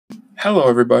Hello,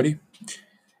 everybody.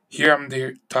 Here I'm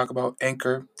here to talk about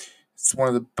Anchor. It's one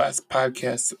of the best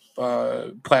podcast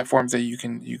platforms that you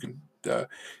can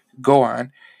go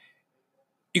on.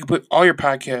 You can put all your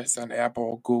podcasts on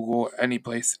Apple, Google, any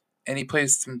place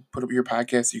to put up your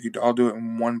podcast. You could all do it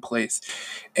in one place.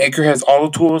 Anchor has all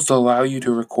the tools to allow you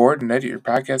to record and edit your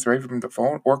podcast right from the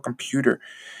phone or computer,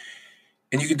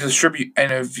 and you can distribute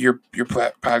any of your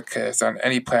podcasts on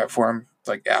any platform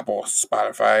like Apple,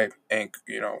 Spotify,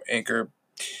 Anchor,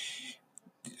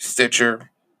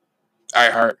 Stitcher,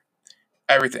 iHeart,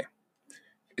 everything.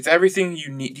 It's everything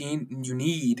you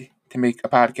need to make a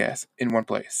podcast in one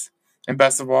place. And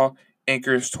best of all,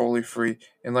 Anchor is totally free.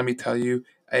 And let me tell you,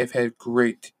 I have had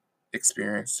great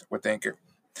experience with Anchor.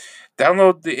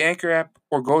 Download the Anchor app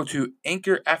or go to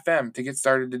Anchor FM to get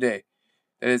started today.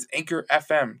 That is Anchor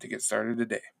FM to get started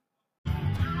today.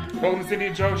 Welcome to Cindy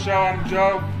and Joe Show. I'm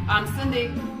Joe. I'm Cindy.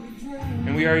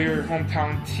 And we are your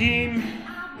hometown team.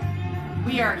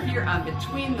 We are here on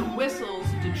Between the Whistles,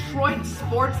 Detroit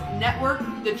Sports Network,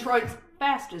 Detroit's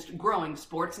fastest growing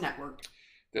sports network.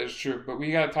 That's true, but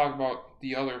we got to talk about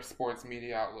the other sports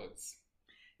media outlets.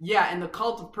 Yeah, and the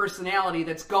cult of personality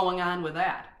that's going on with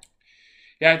that.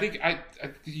 Yeah, I think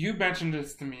you mentioned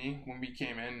this to me when we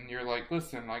came in, and you're like,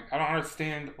 listen, like, I don't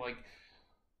understand, like,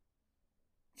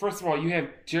 first of all, you have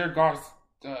Jared Goff's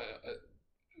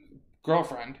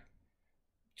girlfriend.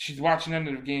 She's watching the end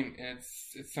of the game, and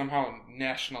it's somehow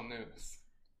national news.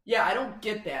 Yeah, I don't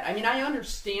get that. I mean, I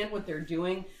understand what they're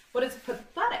doing, but it's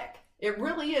pathetic. It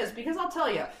really is, because I'll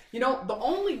tell you, the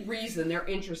only reason they're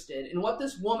interested in what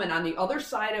this woman on the other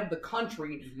side of the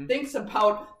country thinks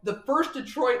about the first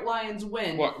Detroit Lions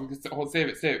win. What? Save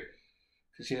it.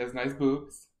 Because she has nice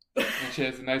boobs, and she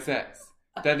has a nice ass.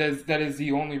 That is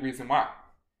the only reason why.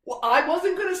 Well, I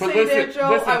wasn't going to say that,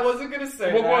 Joe. I wasn't going to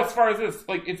say that. Well, as far as this,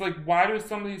 it's like, why do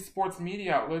some of these sports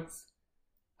media outlets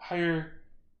hire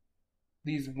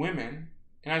these women?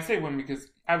 And I say women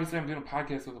because obviously I'm doing a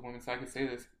podcast with a woman, so I can say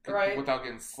this without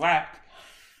getting slapped.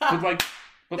 But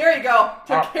there you go.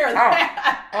 Took care of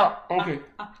that. Okay.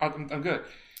 I'm good.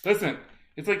 Listen,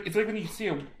 it's like when you see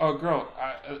a girl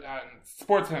on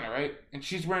SportsCenter, right? And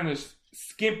she's wearing this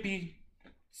skimpy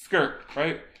skirt,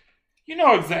 right? You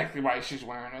know exactly why she's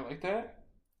wearing it like that.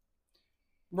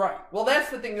 Right. Well,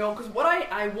 that's the thing, because what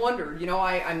I wondered,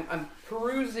 I'm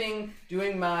perusing,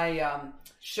 doing my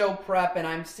show prep, and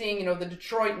I'm seeing, the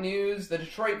Detroit News, the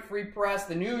Detroit Free Press,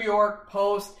 the New York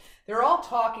Post. They're all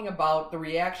talking about the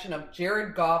reaction of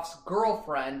Jared Goff's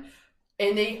girlfriend,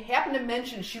 and they happen to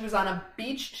mention she was on a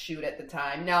beach shoot at the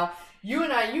time. Now, you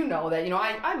and I, know that,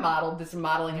 I modeled, did some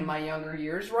modeling in my younger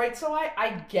years, right? So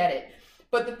I get it.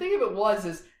 But the thing of it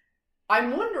is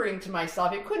I'm wondering to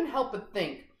myself, I couldn't help but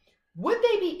think, would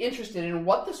they be interested in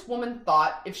what this woman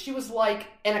thought if she was like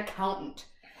an accountant?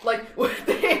 Like, would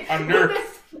they... A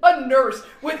nurse. A nurse.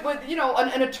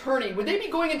 An attorney. Would they be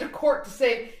going into court to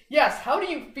say, yes, how do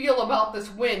you feel about this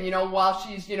win, while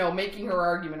she's, making her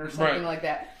argument or something like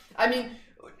that? I mean,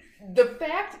 the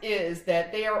fact is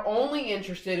that they are only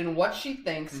interested in what she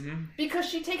thinks because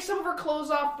she takes some of her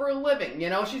clothes off for a living.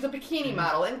 She's a bikini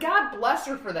model, and God bless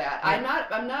her for that. Yeah.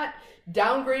 I'm not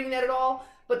downgrading that at all,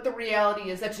 but the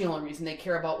reality is that's the only reason they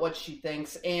care about what she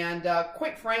thinks. And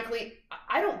quite frankly,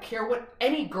 I don't care what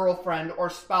any girlfriend or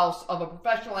spouse of a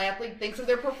professional athlete thinks of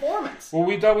their performance. Well,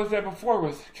 we dealt with that before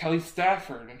with Kelly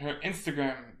Stafford and her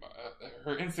Instagram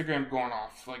going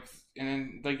off,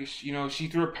 she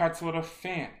threw a pretzel at a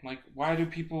fan. Like, why do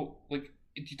people the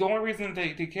only reason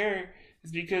they care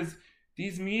is because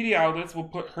these media outlets will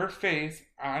put her face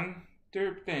on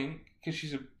their thing because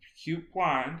she's a cute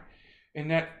blonde, and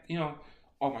that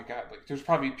oh my god, there's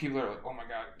probably people that are like, oh my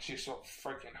god, she's so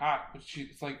freaking hot, but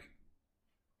it's like,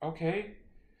 okay,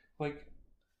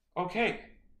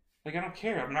 I don't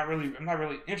care. I'm not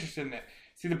really interested in that.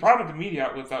 See, the problem with the media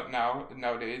outlets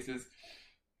nowadays is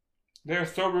they're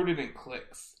so rooted in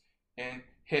clicks and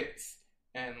hits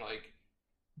and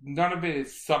none of it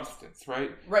is substance,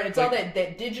 right? Right. It's all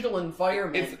that digital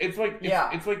environment.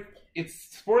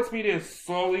 It's sports media is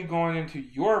slowly going into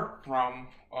your realm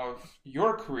of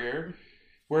your career,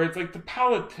 where it's like the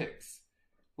politics.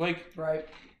 Right.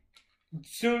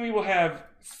 Soon we will have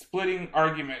splitting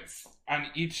arguments on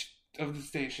each of the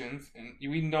stations, and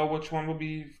we know which one will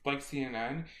be like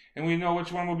CNN, and we know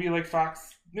which one will be like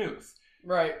Fox News.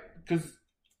 Right. Because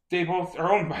they both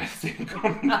are owned by the same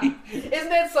company. Isn't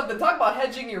that something? Talk about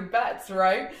hedging your bets,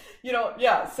 right?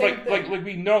 Same thing.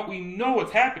 We know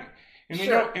what's happening, and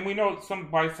Sure. we know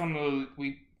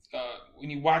when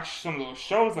you watch some of those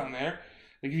shows on there,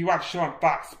 if you watch a show on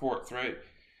Fox Sports, right,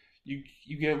 you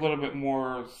get a little bit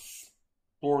more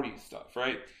sporty stuff,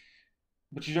 right?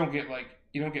 but you don't get like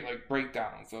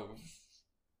breakdowns of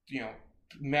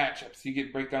matchups. You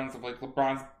get breakdowns of like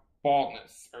LeBron's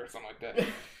baldness or something like that,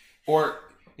 or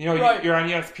Right. you're on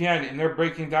ESPN and they're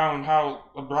breaking down how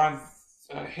LeBron's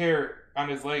hair on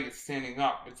his leg is standing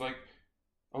up. It's like,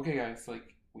 okay, guys,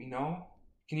 like we know.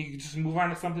 Can you just move on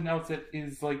to something else that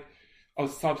is like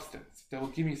of substance that will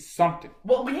give me something?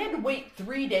 Well, we had to wait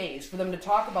 3 days for them to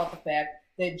talk about the fact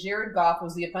that Jared Goff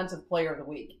was the offensive player of the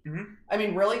week. Mm-hmm. I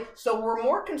mean, really? So we're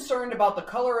more concerned about the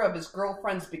color of his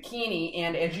girlfriend's bikini,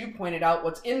 and as you pointed out,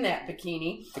 what's in that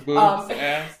bikini. The boobs, the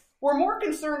ass. We're more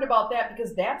concerned about that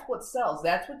because that's what sells.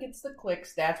 That's what gets the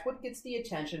clicks. That's what gets the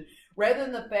attention, rather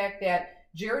than the fact that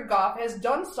Jared Goff has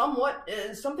done somewhat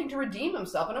something to redeem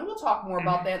himself. And we'll talk more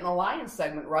about that in the Lions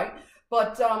segment, right?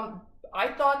 But I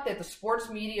thought that the sports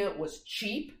media was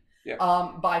cheap. Yeah.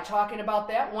 By talking about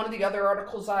that. One of the other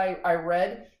articles I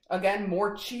read, again,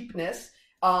 more cheapness.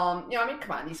 I mean,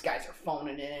 come on, these guys are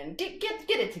phoning it in. Get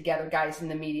it together, guys in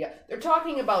the media. They're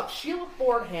talking about Sheila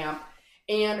Ford-Hamp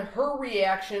and her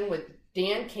reaction with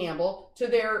Dan Campbell to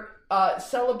their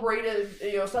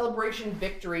celebration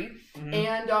victory,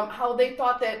 and how they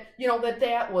thought that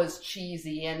that was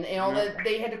cheesy, and that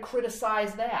they had to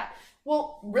criticize that.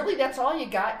 Well, really, that's all you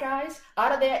got, guys,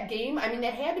 out of that game? I mean,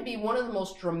 that had to be one of the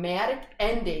most dramatic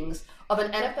endings of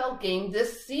an NFL game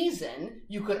this season,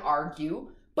 you could argue,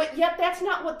 but yet that's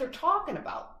not what they're talking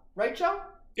about. Right, Joe?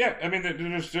 Yeah, I mean,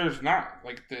 there's not.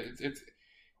 Like,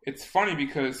 it's funny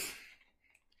because,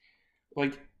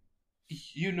 like,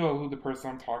 you know who the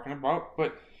person I'm talking about,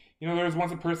 but, there's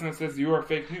once a person that says you are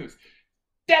fake news.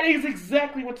 That is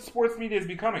exactly what the sports media is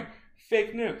becoming.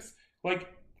 Fake news.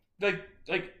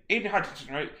 Like Aiden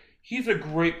Hutchinson, right? He's a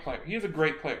great player. He is a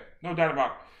great player, no doubt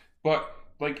about it. But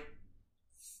like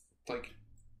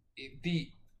the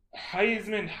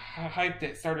Heisman hype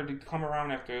that started to come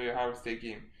around after the Ohio State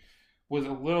game was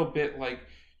a little bit like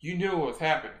you knew what was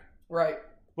happening, right?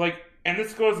 Like, and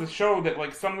this goes to show that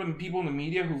like some of the people in the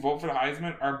media who vote for the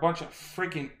Heisman are a bunch of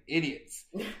freaking idiots.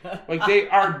 Like they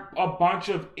are a bunch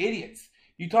of idiots.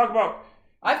 You talk about.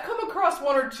 I've come across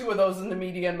one or two of those in the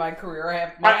media in my career.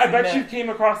 I bet you came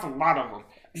across a lot of them.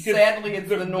 Because sadly, it's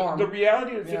the norm. The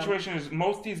reality of the situation is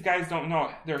most of these guys don't know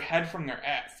their head from their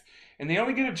ass. And they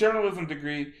only get a journalism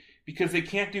degree because they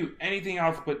can't do anything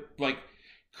else but, like,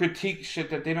 critique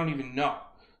shit that they don't even know.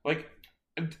 Like,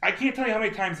 I can't tell you how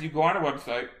many times you go on a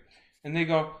website and they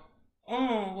go,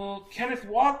 oh, well, Kenneth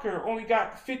Walker only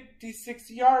got 56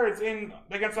 yards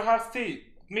against Ohio State.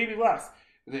 Maybe less.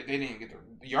 They didn't get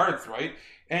the yards right,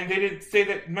 and they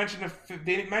didn't mention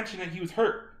that he was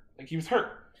hurt. Like he was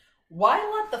hurt. Why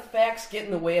let the facts get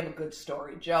in the way of a good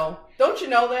story, Joe? Don't you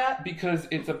know that? Because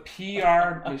it's a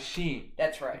PR machine.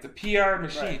 That's right. It's a PR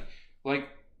machine. Right. Like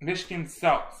Michigan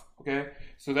sells. Okay,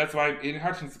 so that's why Aiden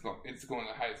Hutchinson is going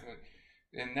to Heisman,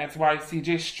 and that's why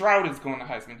C.J. Stroud is going to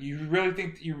Heisman. You really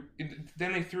think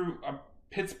Then they threw a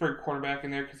Pittsburgh quarterback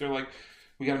in there because they're like,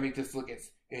 we got to make this look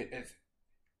as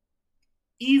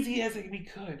easy as we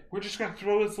could. We're just going to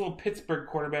throw this little Pittsburgh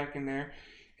quarterback in there.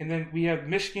 And then we have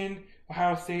Michigan,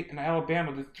 Ohio State, and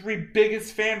Alabama, the three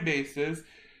biggest fan bases,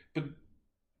 but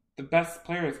the best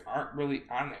players aren't really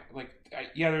on there. Like,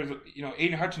 there's,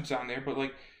 Aiden Hutchinson on there, but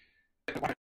like,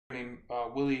 named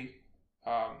Willie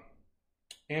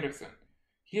Anderson.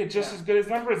 He had just as good as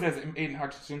numbers as Aiden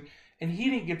Hutchinson, and he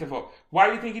didn't get the vote. Why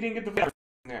do you think he didn't get the vote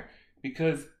in there?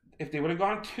 Because if they would have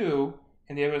gone 2,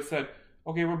 and they would have said,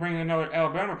 okay, we're bringing another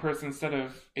Alabama person instead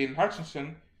of Aiden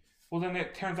Hutchinson, well, then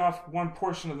it turns off one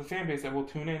portion of the fan base that will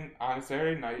tune in on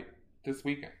Saturday night this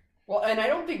weekend. Well, and I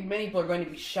don't think many people are going to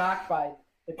be shocked by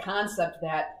the concept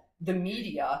that the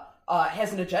media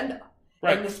has an agenda.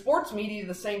 Right. And the sports media,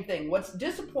 the same thing. What's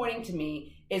disappointing to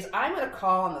me is I'm going to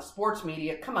call on the sports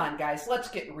media, come on, guys, let's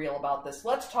get real about this.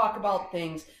 Let's talk about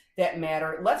things that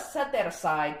matter. Let's set that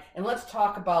aside and let's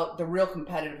talk about the real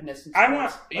competitiveness in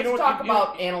sports. Let's talk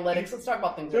about analytics. Let's talk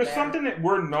about things there's that matter. There's something that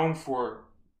we're known for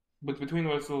between the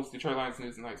whistles, Detroit Lions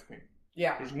News, and Ice Cream.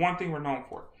 Yeah. There's one thing we're known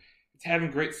for. It's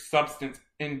having great substance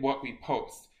in what we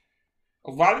post.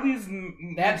 A lot of these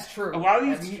That's true. A lot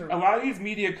of these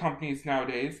media companies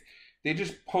nowadays, they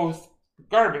just post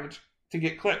garbage to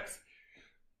get clicks.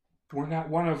 We're not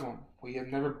one of them. We have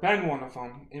never been one of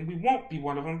them, and we won't be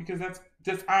one of them because that's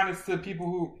dishonest to people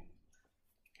who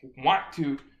want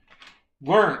to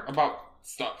learn about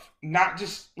stuff. Not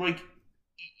just like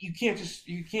you can't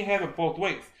have it both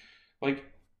ways. Like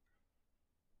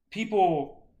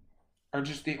people are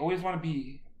they always want to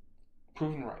be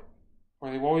proven right, or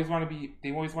they always want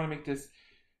to make this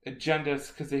agendas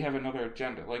because they have another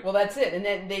agenda. Like, well, that's it, and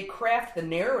then they craft the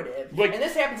narrative. Like, and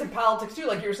this happens in politics too,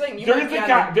 like you were saying. There is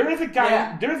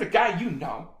a guy you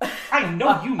know. I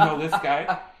know you know this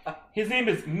guy. His name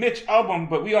is Mitch Album,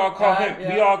 but we all call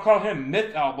him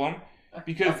Myth Album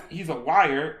because he's a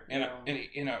liar and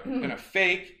a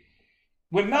fake.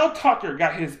 When Mel Tucker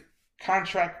got his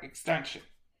contract extension,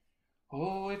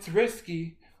 oh, it's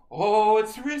risky. Oh,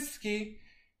 it's risky.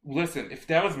 Listen, if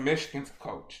that was Michigan's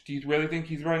coach, do you really think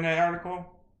he's writing that article?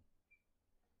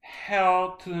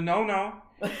 Hell to the no.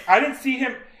 I didn't see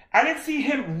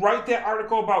him write that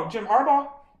article about Jim Harbaugh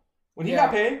when he got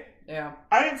paid. Yeah.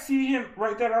 I didn't see him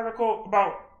write that article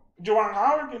about Juwan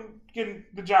Howard getting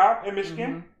the job at Michigan.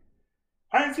 Mm-hmm.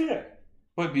 I didn't see that.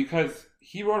 But because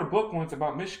he wrote a book once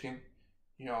about Michigan,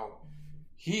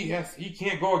 he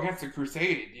can't go against the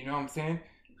Crusade. You know what I'm saying?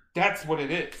 That's what it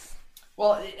is.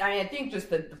 Well, I think just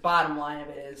the bottom line of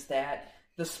it is that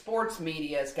the sports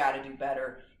media has got to do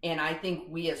better. And I think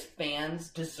we as fans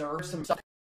deserve some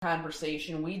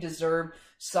conversation. We deserve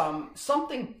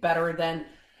something better than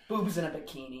boobs in a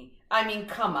bikini. I mean,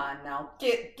 come on now.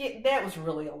 Get that was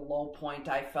really a low point,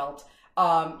 I felt.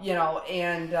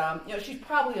 She's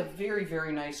probably a very,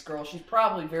 very nice girl. She's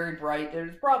probably very bright.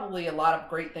 There's probably a lot of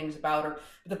great things about her.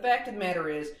 But the fact of the matter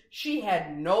is, she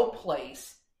had no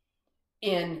place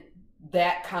in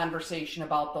that conversation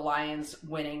about the Lions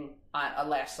winning on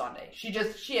last Sunday. She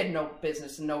had no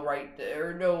business and no right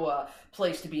or no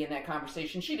place to be in that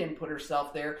conversation. She didn't put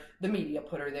herself there. The media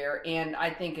put her there. And I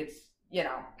think it's,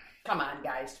 come on,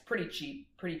 guys. Pretty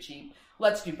cheap.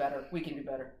 Let's do better. We can do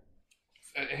better.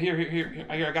 Here.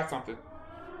 I got something.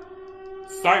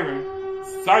 Siren.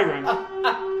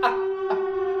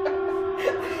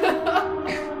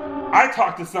 I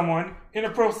talked to someone in a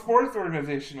pro sports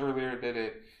organization earlier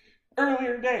today.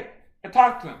 I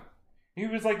talked to him. He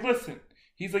was like, listen.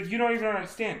 He's like, you don't even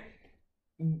understand.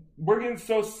 We're getting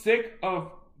so sick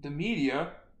of the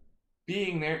media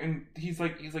being there. And he's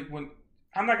like, when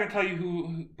I'm not going to tell you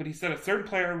who, but he said a certain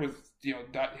player was,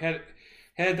 had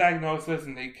a diagnosis,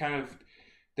 and they kind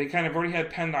of already had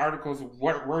penned articles of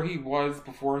where he was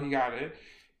before he got it.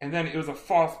 And then it was a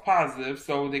false positive,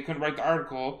 so they couldn't write the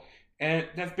article. And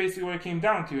that's basically what it came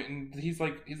down to. And he's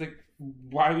like,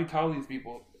 why do we tell these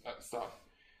people stuff?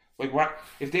 Like, why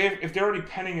if they're already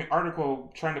penning an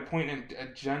article trying to point an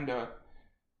agenda,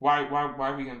 why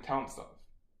are we going to tell them stuff?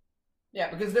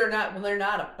 Yeah, because they're not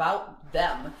about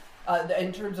them.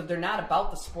 In terms of, they're not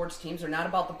about the sports teams, they're not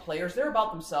about the players, they're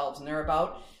about themselves, and they're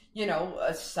about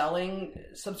selling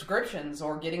subscriptions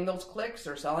or getting those clicks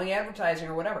or selling advertising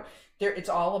or whatever. It's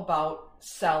all about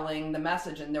selling the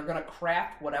message, and they're going to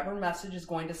craft whatever message is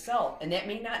going to sell. And that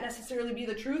may not necessarily be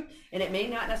the truth, and it may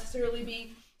not necessarily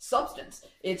be substance.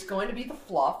 It's going to be the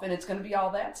fluff, and it's going to be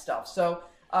all that stuff. So,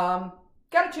 got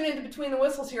to tune into Between the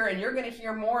Whistles here, and you're going to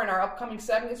hear more in our upcoming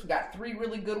segments. We got 3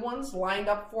 really good ones lined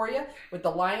up for you with the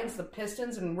Lions, the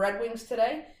Pistons, and Red Wings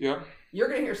today. Yep. You're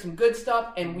going to hear some good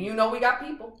stuff, and we got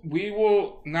people. We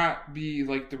will not be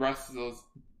like the rest of those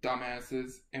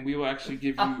dumbasses, and we will actually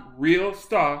give you real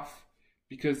stuff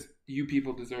because you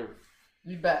people deserve it.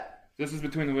 You bet. This is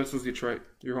Between the Whistles, Detroit,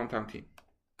 your hometown team.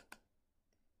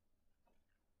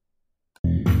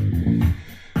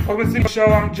 Welcome to the show.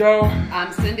 I'm Joe.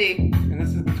 I'm Cindy. And this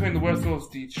is Between the Whistles,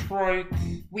 Detroit.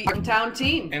 We hometown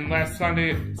team. And last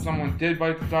Sunday, someone did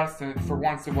bite the dust, and for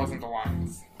once, it wasn't the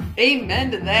Lions. Amen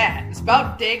to that. It's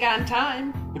about daggone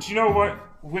time. But you know what?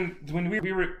 When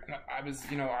we were, I was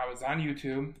on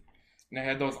YouTube, and I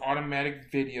had those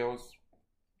automatic videos,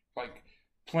 like,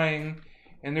 playing,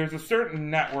 and there's a certain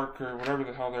network, or whatever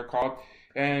the hell they're called,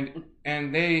 and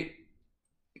they,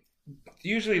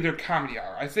 usually they're comedy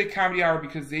hour. I say comedy hour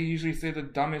because they usually say the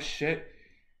dumbest shit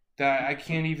that I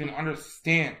can't even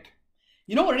understand.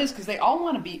 You know what it is? Because they all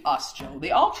want to be us, Joe.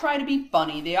 They all try to be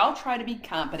funny. They all try to be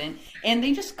competent. And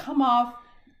they just come off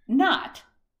not.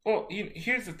 Well,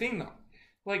 here's the thing, though.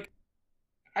 Like,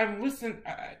 I'm listening.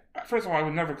 First of all, I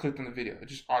would never click on the video. It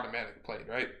just automatically played,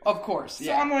 right? Of course,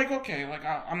 yeah. So I'm like, okay, like,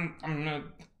 I'm gonna...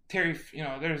 Terry,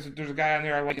 there's a guy on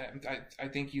there I like. I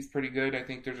think he's pretty good. I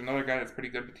think there's another guy that's pretty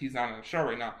good, but he's not on the show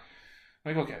right now.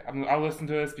 I'm like, okay, I'll listen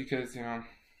to this because,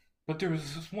 But there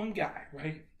was this one guy,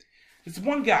 right? This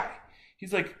one guy.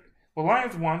 He's like, well,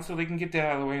 Lions won, so they can get that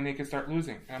out of the way and they can start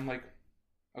losing. And I'm like,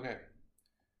 okay.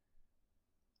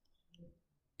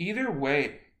 Either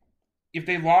way, if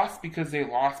they lost because they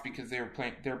were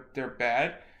playing, they're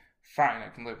bad, fine, I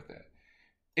can live with that.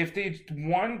 If they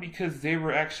won because they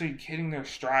were actually hitting their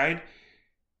stride,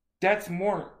 that's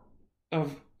more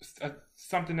of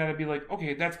something that I'd be like,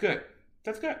 okay, that's good.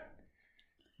 That's good.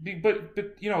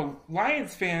 But you know,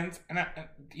 Lions fans,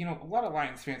 you know, a lot of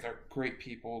Lions fans are great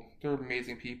people. They're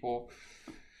amazing people.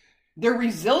 They're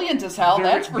resilient as hell,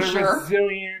 that's for sure. They're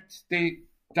resilient.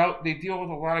 They deal with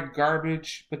a lot of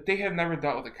garbage, but they have never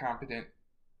dealt with a competent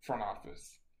front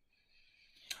office.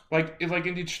 Like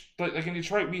in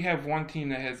Detroit, we have one team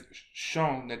that has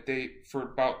shown that they, for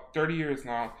about 30 years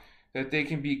now, that they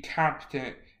can be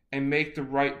competent and make the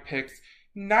right picks.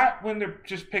 Not when they're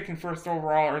just picking first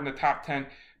overall or in the top 10,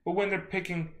 but when they're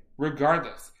picking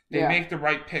regardless. They make the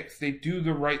right picks. They do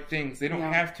the right things. They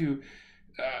don't have to.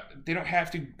 They don't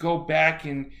have to go back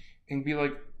and be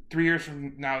like 3 years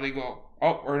from now. They go,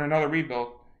 oh, we're in another rebuild.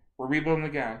 We're rebuilding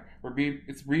again.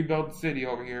 It's rebuild city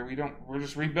over here. We're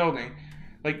just rebuilding.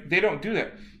 Like, they don't do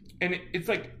that. And it's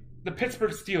like the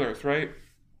Pittsburgh Steelers, right?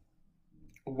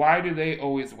 Why do they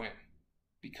always win?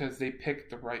 Because they pick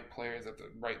the right players at the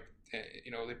right.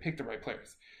 They pick the right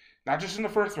players. Not just in the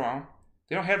first round.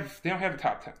 They don't have a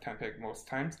top 10 pick most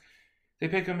times. They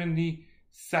pick them in the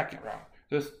second round,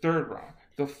 the third round,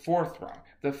 the fourth round,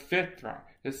 the fifth round,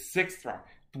 the sixth round.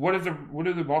 What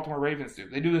do the Baltimore Ravens do?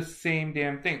 They do the same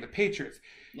damn thing. The Patriots.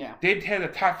 Yeah. They've had a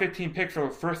top 15 pick for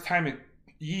the first time in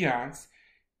eons,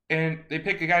 and they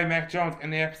pick a guy, Mac Jones,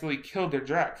 and they absolutely killed their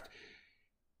draft.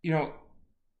 You know,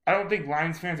 I don't think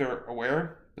Lions fans are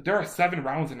aware, but there are 7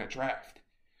 rounds in a draft.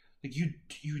 Like,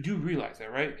 you do realize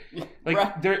that, right? Like,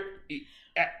 right.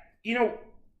 You know,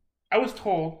 I was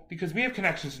told, because we have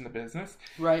connections in the business,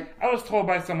 right? I was told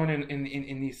by someone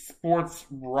in the sports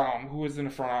realm who was in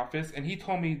the front office, and he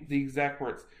told me the exact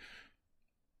words: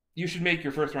 "You should make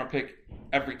your first round pick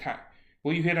every time.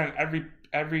 Will you hit on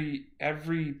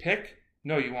every pick?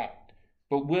 No, you won't.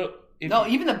 But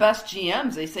even the best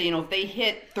GMs, they say, if they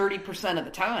hit 30% of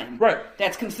the time, right,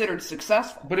 that's considered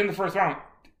successful. But in the first round,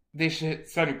 they should hit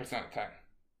 70% of the time.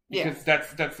 Because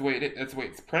that's the way it is. That's the way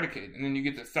it's predicated. And then you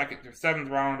get the seventh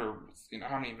round, or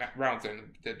how many rounds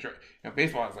in the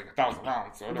baseball has like 1,000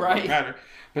 rounds, so it doesn't really matter.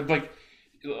 But like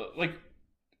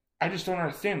I just don't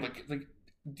understand. Like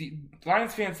the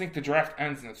Lions fans think the draft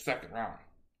ends in the second round.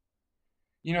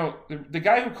 The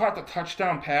guy who caught the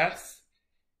touchdown pass,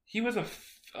 he was a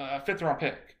fifth round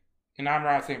pick in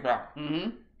Amon-Ra St. Brown.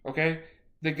 Mm-hmm. Okay,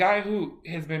 the guy who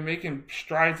has been making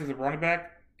strides as a running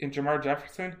back in Jamar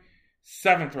Jefferson,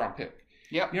 7th round pick.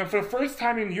 Yep. For the first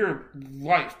time in your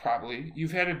life, probably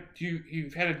you've had a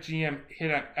GM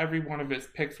hit on every one of his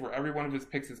picks, where every one of his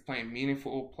picks is playing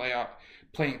meaningful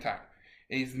playing time,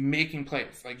 and he's making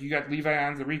plays. Like, you got Levi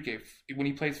Onwuzurike. When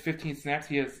he plays 15 snaps,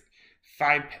 he has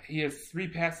 3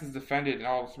 passes defended in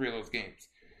all 3 of those games.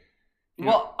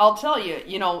 Well, I'll tell you,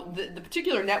 the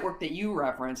particular network that you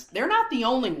referenced, they're not the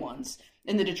only ones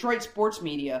in the Detroit sports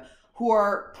media who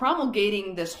are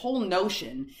promulgating this whole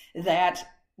notion that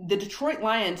the Detroit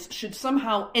Lions should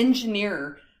somehow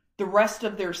engineer the rest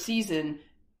of their season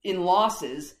in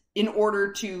losses in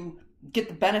order to get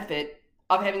the benefit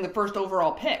of having the first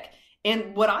overall pick.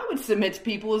 And what I would submit to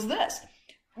people is this.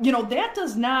 That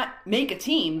does not make a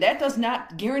team. That does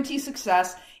not guarantee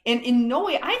success. And in no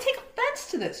way, I take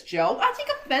offense to this, Joe. I take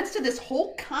offense to this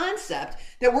whole concept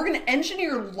that we're going to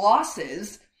engineer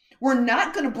losses. We're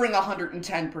not going to bring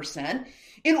 110%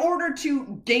 in order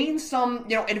to gain some,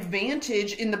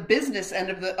 advantage in the business end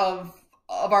of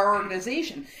our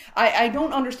organization. I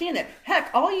don't understand that. Heck,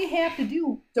 all you have to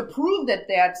do to prove that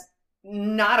that's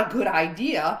not a good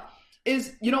idea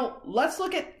is, let's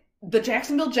look at the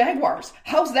Jacksonville Jaguars.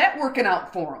 How's that working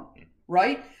out for them,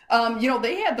 right?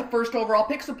 They had the first overall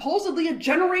pick, supposedly a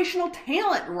generational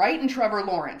talent, right, in Trevor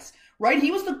Lawrence, right? He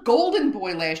was the golden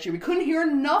boy last year. We couldn't hear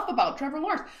enough about Trevor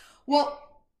Lawrence. Well,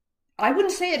 I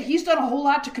wouldn't say that he's done a whole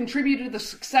lot to contribute to the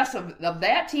success of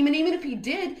that team, and even if he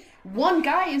did, one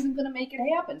guy isn't going to make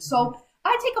it happen. So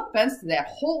I take offense to that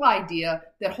whole idea,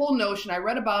 that whole notion. I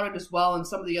read about it as well in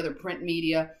some of the other print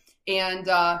media, and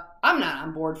I'm not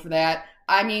on board for that.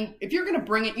 I mean, if you're going to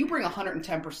bring it, you bring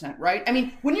 110%, right? I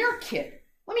mean, when you're a kid,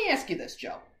 let me ask you this,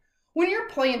 Joe. When you're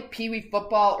playing peewee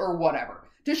football or whatever,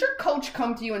 does your coach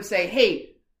come to you and say,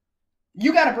 hey,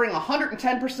 you got to bring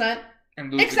 110%?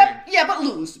 And lose but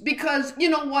lose. Because, you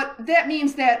know what? That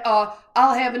means that I'll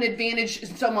have an advantage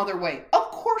in some other way.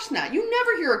 Of course not. You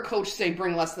never hear a coach say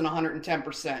bring less than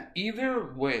 110%.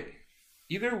 Either way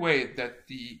that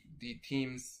the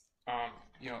teams,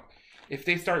 if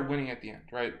they start winning at the end,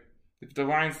 right? If the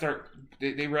Lions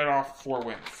they read off 4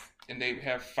 wins, and they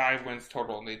have 5 wins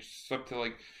total, and they slip to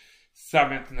like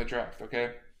 7th in the draft,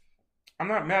 okay? I'm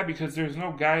not mad, because there's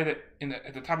no guy that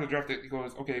at the top of the draft that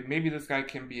goes, okay, maybe this guy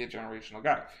can be a generational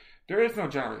guy. There is no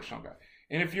generational guy.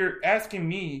 And if you're asking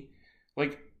me,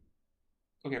 like,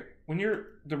 okay, when you're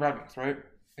the Ravens, right?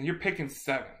 and you're picking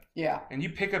 7. Yeah. And you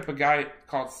pick up a guy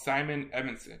called Simon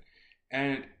Edmondson.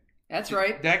 And that's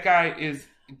right. That guy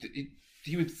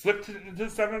he would slip to the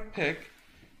 7th pick,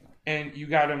 and you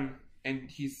got him, and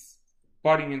he's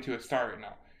budding into a star right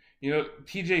now. You know,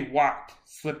 T.J. Watt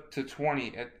slipped to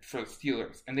 20 for the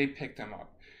Steelers, and they picked him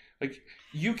up. Like,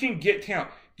 you can get talent.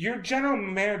 Your general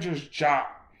manager's job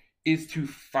is to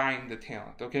find the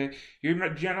talent, okay? Your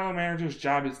general manager's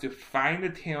job is to find the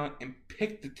talent and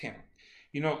pick the talent.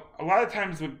 You know, a lot of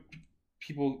times what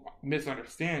people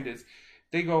misunderstand is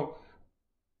they go,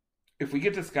 if we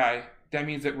get this guy, that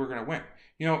means that we're going to win.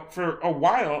 You know, for a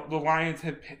while, the Lions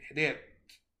had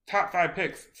top 5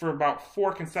 picks for about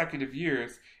 4 consecutive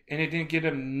years, and it didn't get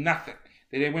them nothing.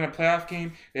 They didn't win a playoff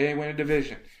game. They didn't win a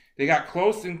division. They got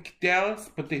close in Dallas,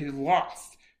 but they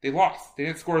lost. They lost.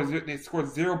 They scored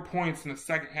 0 points in the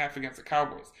second half against the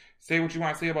Cowboys. Say what you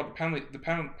want to say about the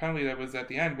penalty that was at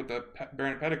the end with the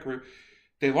Baron Pettigrew.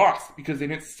 They lost because they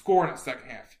didn't score in the second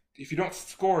half. If you don't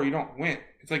score, you don't win.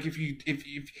 It's like if you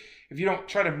don't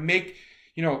try to make,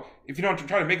 you know, if you don't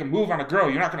try to make a move on a girl,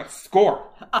 you're not going to score.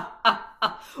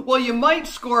 Well, you might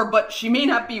score, but she may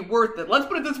not be worth it. Let's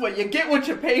put it this way: you get what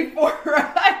you pay for,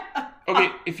 right?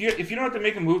 Okay, if you don't have to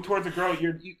make a move towards a girl,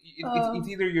 it's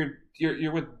either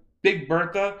you're with Big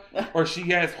Bertha or she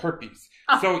has herpes.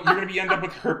 So you're gonna end up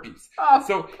with herpes.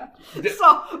 Better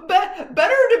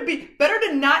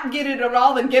to not get it at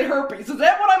all than get herpes. Is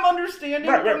that what I'm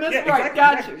understanding from this? Yeah, right,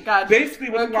 exactly. Gotcha. Basically,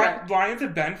 what the Lions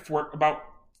have been for about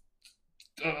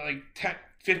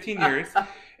 15 years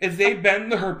is they've been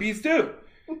the herpes dude.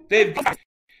 They're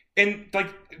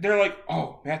like,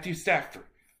 oh, Matthew Stafford.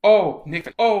 Oh,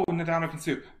 Nick. Oh, Ndamukong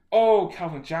Suh. Oh,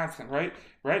 Calvin Johnson. Right.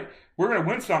 We're gonna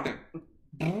win something.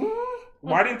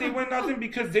 Why didn't they win nothing?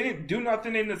 Because they didn't do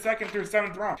nothing in the 2nd through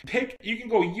 7th round. You can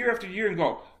go year after year and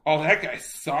go, oh, that guy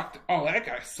sucked. Oh, that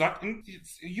guy sucked. And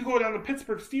you go down the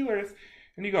Pittsburgh Steelers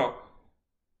and you go,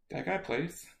 that guy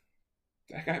plays.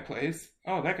 That guy plays.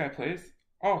 Oh, that guy plays.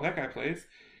 Oh, that guy plays.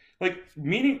 Like,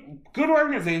 meaning good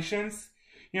organizations.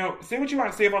 You know, say what you want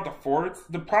to say about the Fords.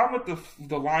 The problem with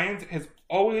the Lions has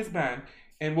always been,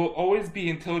 and will always be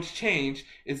until it's changed,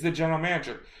 is the general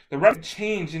manager. The rest didn't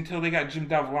change until they got Jim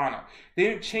Devlano. They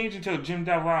didn't change until Jim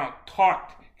Devlano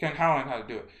taught Ken Holland how to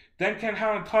do it. Then Ken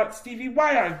Holland taught Stevie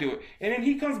Y how to do it. And then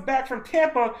he comes back from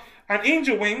Tampa on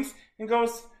Angel Wings and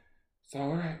goes, it's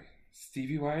all right.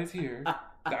 Stevie Y is here.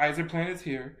 The Iser plan is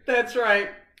here. That's right.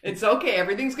 It's okay.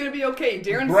 Everything's going to be okay.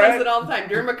 Darren says it all the time.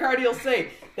 Darren McCarty will say,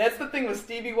 that's the thing with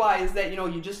Stevie Y is that, you know,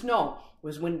 you just know.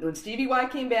 Was when Stevie Y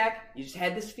came back, you just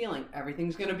had this feeling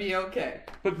everything's going to be okay.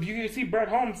 But you can see Brett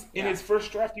Holmes in his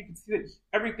first draft, you can see that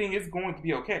everything is going to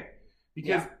be okay.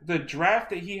 Because the draft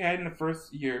that he had in the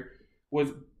first year was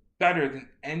better than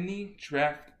any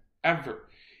draft ever.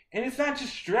 And it's not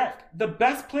just draft. The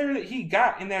best player that he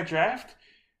got in that draft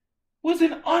was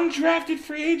an undrafted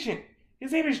free agent.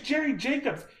 His name is Jerry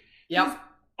Jacobs. Yep. He's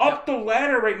up the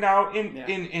ladder right now in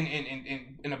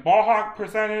a ball hawk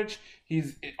percentage.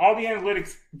 He's all the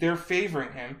analytics, they're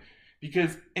favoring him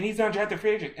and he's an undrafted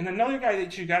free agent. And another guy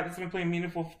that you got that's been playing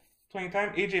meaningful playing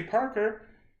time, AJ Parker,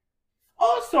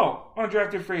 also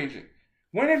undrafted free agent.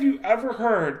 When have you ever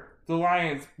heard the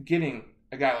Lions getting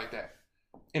a guy like that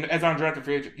as undrafted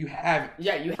free agent? You haven't.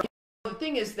 Yeah, you have. The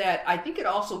thing is that I think it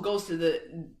also goes to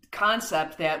the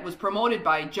concept that was promoted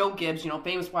by Joe Gibbs, you know,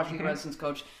 famous Washington Redskins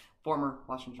coach, former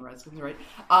Washington Redskins, right?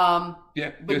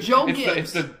 But Joe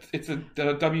Gibbs, it's a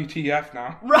WTF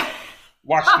now, right?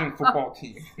 Washington football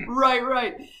team,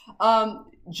 right.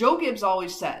 Joe Gibbs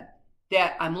always said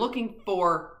that I'm looking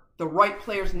for the right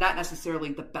players, not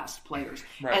necessarily the best players.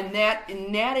 Right. And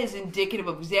that is indicative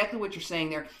of exactly what you're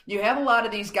saying there. You have a lot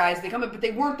of these guys, they come in, but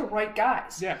they weren't the right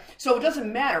guys. Yeah. So it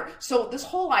doesn't matter. So this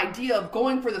whole idea of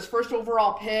going for this first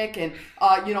overall pick and,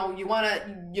 you want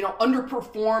to,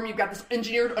 underperform, you've got this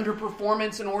engineered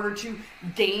underperformance in order to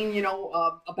gain,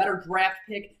 a better draft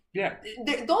pick. Yeah.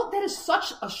 That is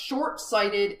such a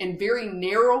short-sighted and very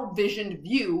narrow-visioned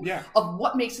view of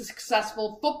what makes a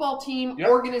successful football team,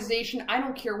 organization. I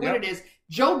don't care what it is.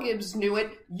 Joe Gibbs knew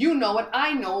it. You know it.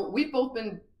 I know it. We've both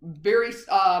been very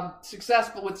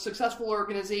successful with successful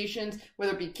organizations,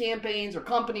 whether it be campaigns or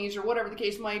companies or whatever the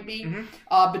case might be.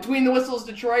 Mm-hmm. Between the Whistles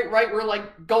Detroit, right? We're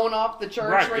like going off the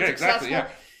charts, right? Successful. Exactly, yeah.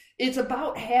 It's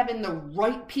about having the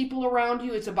right people around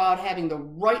you. It's about having the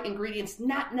right ingredients,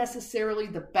 not necessarily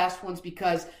the best ones,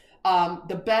 because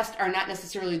the best are not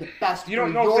necessarily the best for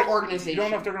your organization. You don't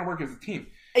know if they're going to work as a team.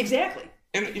 Exactly.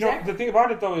 And, the thing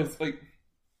about it, though, is, like,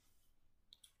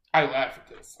 I laugh at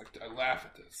this.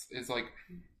 It's like,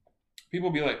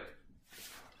 people be like,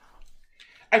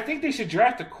 I think they should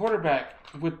draft a quarterback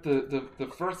with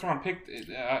the first round pick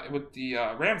with the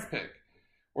Rams pick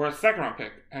or a second round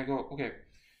pick. And I go, okay,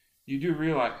 you do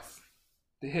realize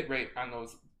the hit rate on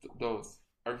those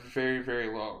are very,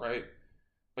 very low, right?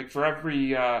 Like for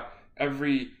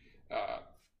every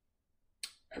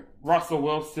Russell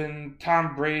Wilson,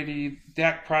 Tom Brady,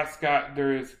 Dak Prescott,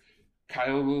 there's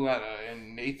Kyle Luletta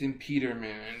and Nathan Peterman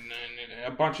and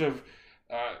a bunch of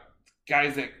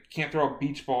guys that can't throw a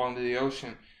beach ball into the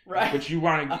ocean. Right. But you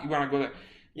want to go there.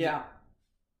 Yeah.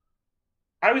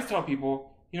 I always tell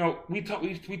people,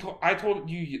 I told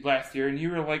you last year, and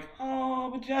you were like,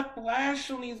 "Oh, but Jeff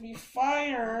Blashill needs to be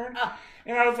fired,"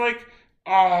 and I was like,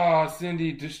 "Oh,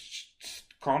 Cindy, just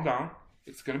calm down.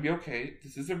 It's gonna be okay.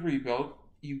 This is a rebuild.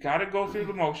 You got to go through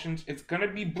the motions. It's gonna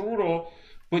be brutal,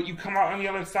 but you come out on the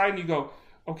other side and you go,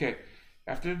 okay.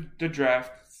 After the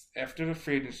draft, after the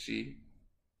free agency,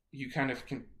 you kind of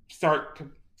can start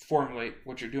to formulate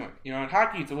what you're doing. In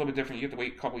hockey, it's a little bit different. You have to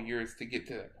wait a couple years to get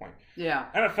to that point. Yeah.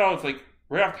 NFL, it's like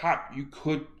right off the top, you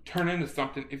could turn into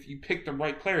something if you pick the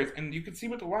right players. And you can see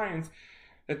with the Lions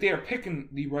that they are picking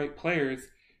the right players,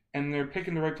 and they're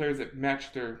picking the right players that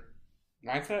match their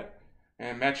mindset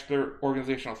and match their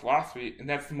organizational philosophy. And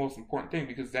that's the most important thing,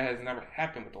 because that has never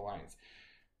happened with the Lions.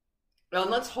 Well,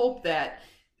 and let's hope that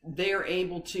they're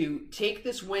able to take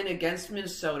this win against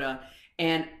Minnesota,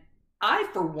 and I,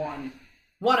 for one,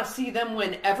 want to see them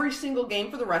win every single game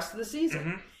for the rest of the season.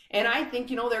 Mm-hmm. And I think,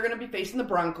 they're going to be facing the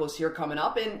Broncos here coming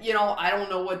up. And, I don't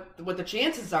know what the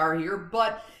chances are here,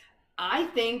 but I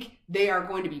think they are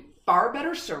going to be far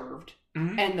better served,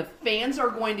 mm-hmm. and the fans are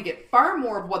going to get far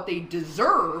more of what they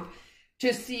deserve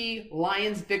to see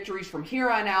Lions victories from here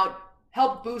on out,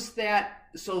 help boost that.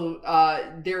 So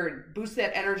boost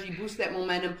that energy, boost that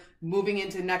momentum, moving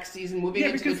into next season, moving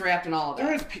into the draft and all of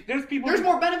that. There's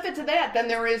more benefit to that than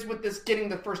there is with this getting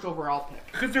the first overall pick.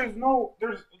 Because I know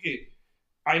there's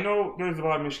a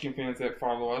lot of Michigan fans that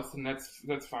follow us, and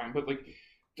that's fine. But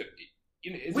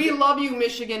we love you,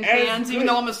 Michigan fans, even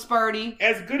though I'm a Sparty.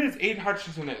 As good as Aiden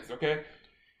Hutchinson is, okay,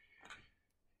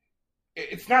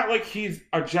 it's not like he's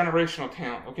a generational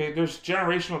talent, okay? There's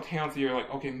generational talents that you're like,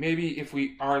 okay, maybe if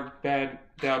we are bad,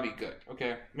 that'll be good,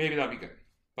 okay? Maybe that'll be good.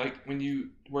 Like when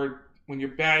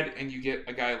you're bad and you get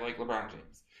a guy like LeBron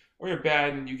James, or you're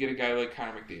bad and you get a guy like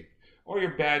Connor McDavid, or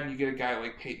you're bad and you get a guy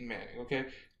like Peyton Manning, okay?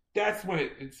 That's when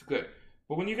it's good.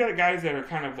 But when you got guys that are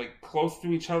kind of like close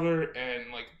to each other and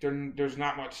like there's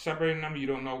not much separating them, you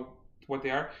don't know what they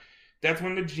are, that's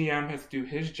when the GM has to do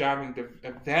his job and to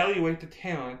evaluate the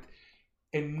talent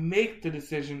and make the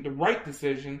right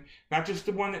decision, not just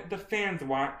the one that the fans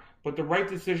want, but the right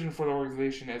decision for the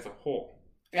organization as a whole.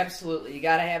 Absolutely. You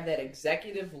got to have that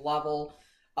executive level,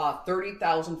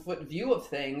 30,000-foot view of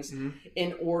things, mm-hmm.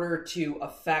 in order to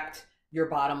affect your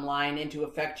bottom line and to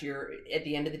affect at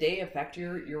the end of the day, affect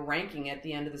your ranking at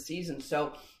the end of the season.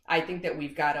 So I think that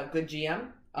we've got a good GM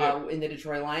in the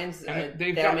Detroit Lions that'll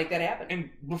make that happen. And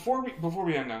before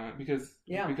we end on it, because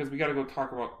we got to go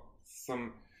talk about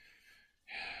some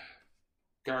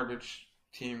garbage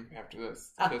team after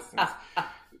this. Pistons.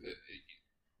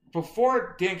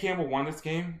 Before Dan Campbell won this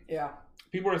game,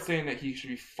 people are saying that he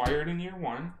should be fired in year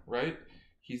one, right?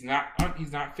 He's not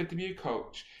fit to be a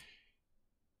coach.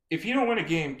 If he don't win a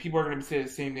game, people are going to say the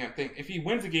same damn thing. If he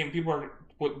wins a game, people are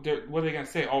what are they going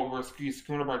to say? Oh, we're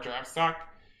screwing up our draft stock.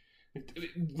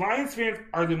 Lions fans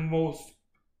are the most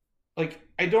I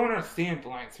don't understand the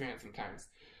Lions fans sometimes.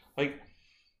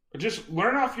 Just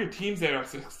learn off your teams that are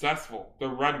successful. The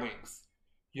Red Wings,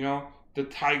 the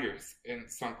Tigers in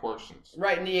some portions.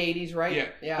 Right in the 80s,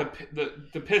 right? Yeah.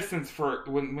 The Pistons for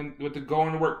when with the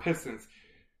going to work Pistons,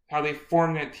 how they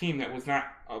formed that team that was not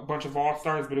a bunch of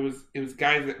all-stars, but it was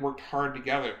guys that worked hard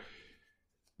together.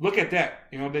 Look at that.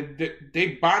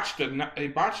 They botched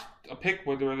a pick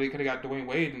where they could have got Dwayne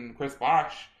Wade and Chris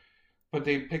Bosh, but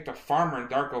they picked a farmer and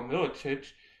Darko Milicic,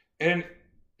 and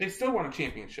they still won a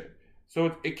championship.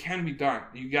 So it can be done.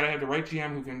 You got to have the right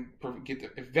GM who can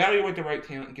evaluate the right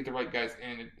talent and get the right guys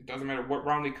in. It doesn't matter what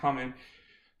round they come in.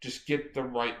 Just get the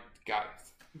right guys.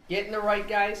 Getting the right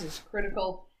guys is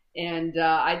critical. And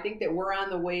I think that we're on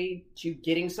the way to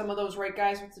getting some of those right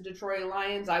guys with the Detroit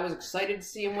Lions. I was excited to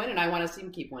see him win, and I want to see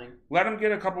him keep winning. Let him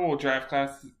get a couple of draft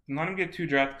classes. Let him get 2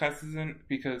 draft classes in,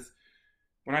 because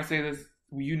when I say this,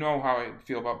 you know how I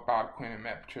feel about Bob Quinn and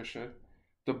Matt Patricia.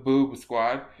 The Boob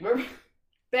Squad.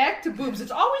 Back to boobs.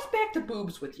 It's always back to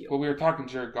boobs with you. Well, we were talking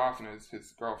Jared Goff and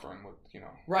his girlfriend with,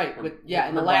 Right.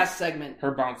 In the last segment.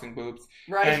 Her bouncing boobs.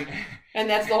 Right. And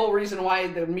that's the whole reason why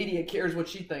the media cares what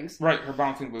she thinks. Right, her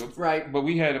bouncing boobs. Right. But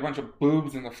we had a bunch of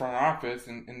boobs in the front office,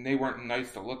 and they weren't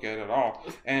nice to look at all.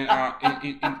 And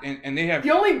and they have...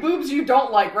 The only boobs you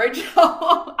don't like, right,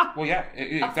 Joe? Well, yeah,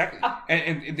 exactly.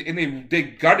 And they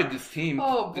gutted this team.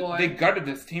 Oh, boy. They gutted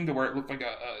this team to where it looked like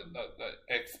a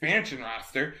expansion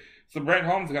roster. So Brett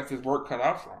Holmes got his work cut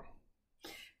out for him.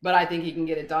 But I think he can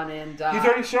get it done. And he's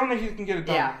already shown that he can get it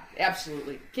done. Yeah,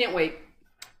 absolutely. Can't wait.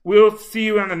 We'll see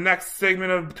you on the next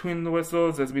segment of Between the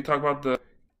Whistles as we talk about the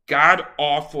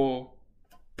god-awful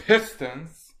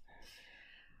Pistons.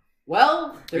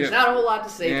 Well, there's not a whole lot to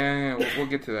say. Yeah, we'll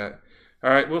get to that. All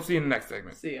right, we'll see you in the next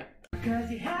segment. See ya.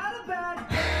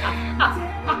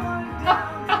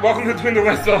 Welcome to Between the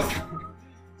Whistles.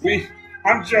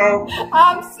 I'm Joe.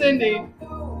 I'm Cindy.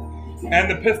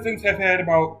 And the Pistons have had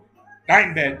about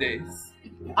 9 bad days.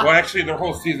 Well, actually, their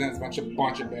whole season is a bunch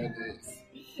of bad days.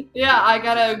 Yeah, I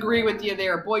gotta agree with you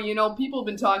there. Boy, people have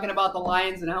been talking about the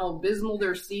Lions and how abysmal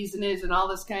their season is and all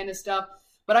this kind of stuff.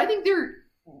 But I think they're,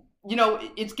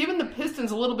 it's given the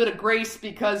Pistons a little bit of grace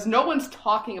because no one's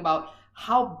talking about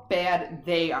how bad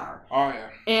they are. Oh, yeah.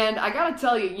 And I gotta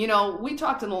tell you, we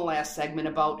talked in the last segment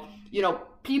about,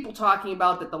 people talking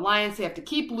about that the Lions have to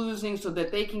keep losing so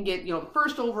that they can get, the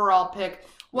first overall pick.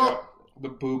 Well, yeah, the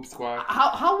boob squad.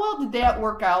 How well did that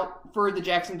work out for the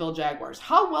Jacksonville Jaguars?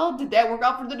 How well did that work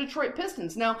out for the Detroit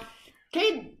Pistons? Now,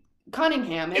 Cade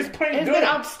Cunningham has been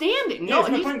outstanding. Yeah,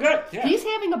 he's playing good. Yeah. He's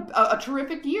having a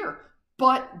terrific year.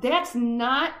 But that's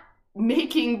not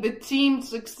making the team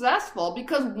successful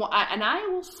because, and I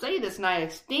will say this, and I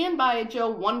stand by it, Joe,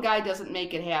 one guy doesn't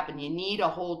make it happen. You need a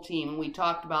whole team, and we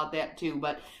talked about that too.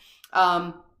 But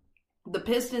the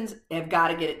Pistons have got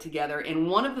to get it together. And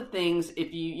one of the things, if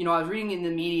I was reading in the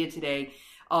media today,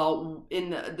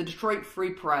 in the Detroit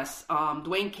Free Press,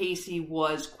 Dwayne Casey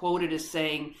was quoted as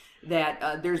saying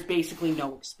that there's basically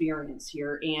no experience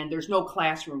here, and there's no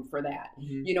classroom for that.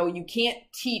 Mm-hmm. You can't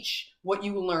teach what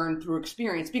you learn through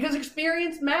experience because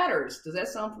experience matters. Does that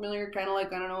sound familiar? Kind of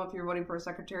like, I don't know if you're voting for a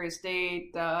Secretary of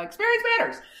State. Experience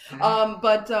matters. Mm-hmm.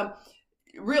 But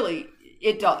really,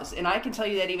 it does. And I can tell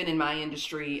you that even in my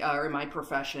industry or in my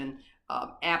profession,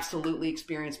 absolutely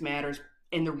experience matters.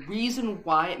 And the reason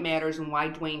why it matters and why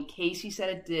Dwayne Casey said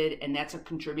it did, and that's a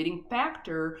contributing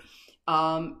factor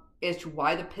as to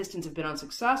why the Pistons have been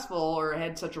unsuccessful or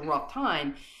had such a rough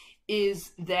time, is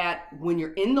that when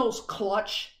you're in those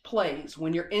clutch plays,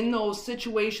 when you're in those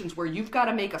situations where you've got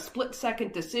to make a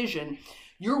split-second decision,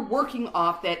 you're working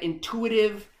off that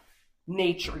intuitive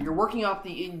nature. You're working off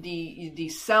the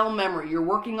cell memory. You're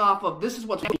working off of this is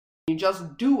what's happening. You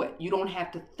just do it. You don't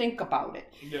have to think about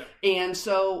it. Yeah. And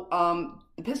so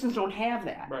the Pistons don't have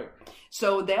that. Right.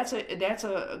 So that's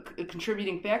a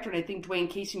contributing factor, and I think Dwayne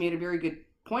Casey made a very good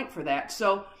point for that.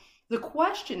 So the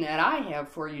question that I have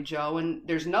for you, Joe, and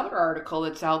there's another article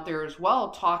that's out there as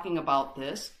well talking about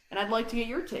this, and I'd like to get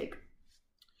your take.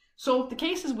 So if the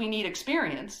case is we need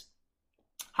experience,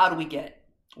 how do we get it?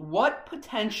 What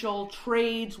potential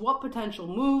trades, what potential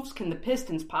moves can the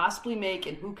Pistons possibly make,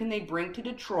 and who can they bring to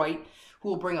Detroit who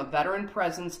will bring a veteran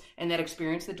presence and that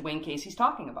experience that Dwayne Casey's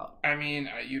talking about? I mean,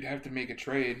 you'd have to make a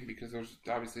trade because there's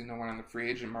obviously no one on the free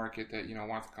agent market that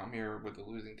wants to come here with a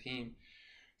losing team.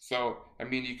 So, I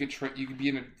mean, you could be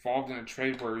involved in a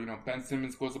trade where Ben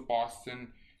Simmons goes to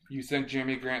Boston, you send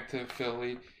Jeremy Grant to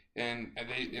Philly, and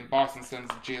Boston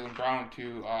sends Jaylen Brown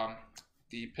to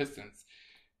the Pistons.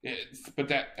 But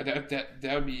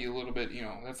that would be a little bit,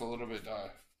 that's a little bit,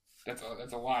 that's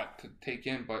a lot to take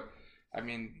in. But I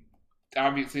mean,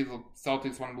 obviously the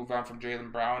Celtics want to move on from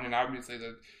Jaylen Brown, and obviously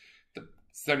the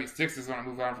 76ers want to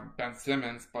move on from Ben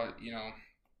Simmons. But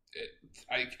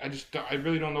I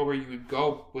really don't know where you would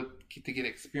go to get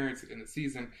experience in the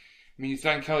season. I mean, you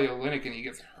sign Kelly Olynyk and he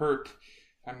gets hurt.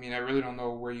 I mean, I really don't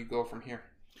know where you go from here.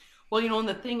 Well, and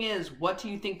the thing is, what do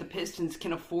you think the Pistons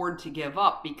can afford to give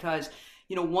up? Because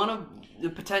one of the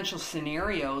potential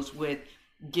scenarios with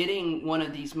getting one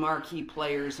of these marquee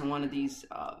players and one of these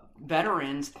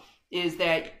veterans is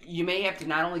that you may have to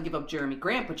not only give up Jeremy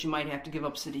Grant, but you might have to give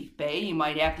up Saddiq Bey. You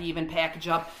might have to even package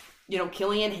up,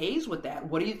 Killian Hayes with that.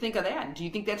 What do you think of that? Do you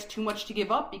think that's too much to give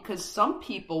up? Because some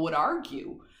people would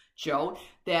argue, Joe,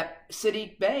 that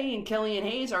Saddiq Bey and Killian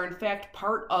Hayes are in fact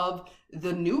part of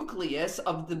the nucleus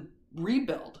of the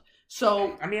rebuild.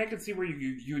 So I mean, I could see where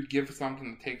you would give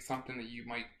something to take something that you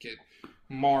might get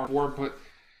more for, but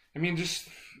I mean, just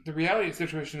the reality of the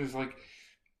situation is like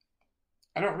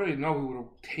I don't really know who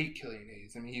will take Killian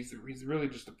Hayes. I mean, he's really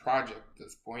just a project at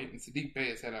this point. And Sadiq Bey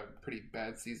has had a pretty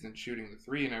bad season shooting the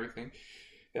three and everything.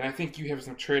 And I think you have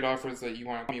some trade offers that you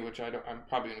want me, which I'm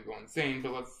probably going to go insane.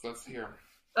 But let's hear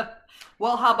them.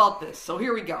 Well, how about this? So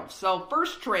here we go. So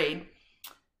first trade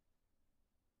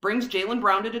brings Jaylen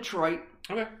Brown to Detroit.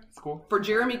 Okay, that's cool. For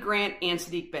Jeremy Grant and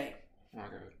Sadiq Bey.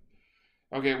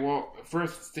 Okay. Well,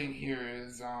 first thing here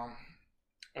is I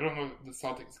don't know the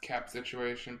Celtics cap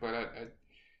situation, but I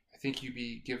think you'd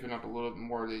be giving up a little bit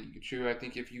more that you could chew. I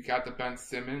think if you got the Ben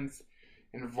Simmons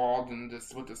involved in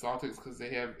this with the Celtics because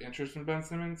they have interest in Ben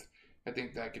Simmons, I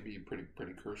think that could be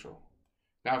pretty crucial.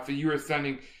 Now, if you were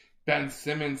sending Ben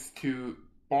Simmons to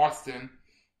Boston,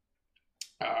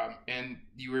 and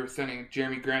you were sending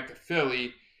Jeremy Grant to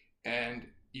Philly, and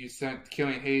you sent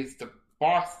Killian Hayes to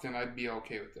Boston, I'd be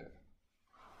okay with that.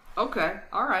 Okay,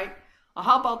 all right.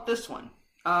 How about this one?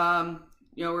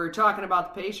 We were talking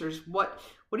about the Pacers. What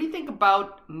do you think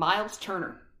about Miles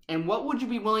Turner? And what would you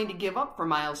be willing to give up for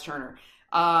Miles Turner?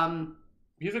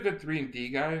 He's a good 3-and-D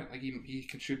guy. Like he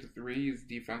can shoot the three. He's a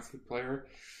defensive player.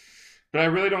 But I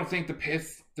really don't think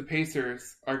the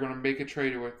Pacers are going to make a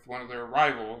trade with one of their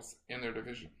rivals in their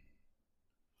division.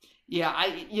 Yeah,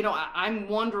 I'm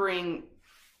wondering,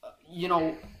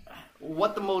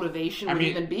 what the motivation would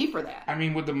even be for that. I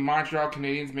mean, would the Montreal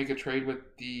Canadiens make a trade with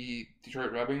the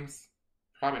Detroit Red Wings?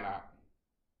 Probably not.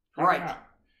 Probably not.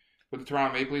 Would the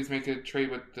Toronto Maple Leafs make a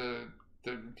trade with the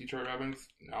Detroit Red Wings?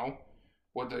 No.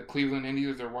 Would the Cleveland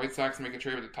Indians or White Sox make a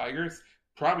trade with the Tigers?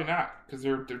 Probably not, because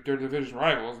they're division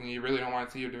rivals, and you really don't want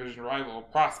to see your division rival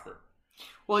prosper.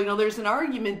 Well, there's an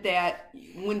argument that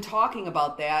when talking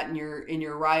about that and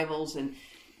your rivals, and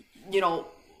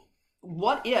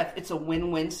what if it's a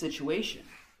win-win situation?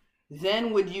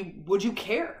 Then would you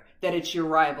care that it's your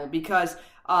rival? Because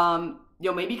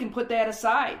maybe you can put that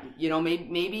aside.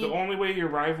 Maybe the only way your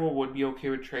rival would be okay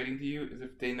with trading to you is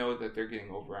if they know that they're getting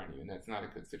over on you, and that's not a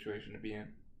good situation to be in.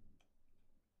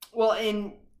 Well,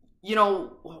 and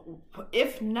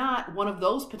if not one of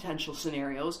those potential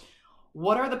scenarios,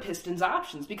 what are the Pistons'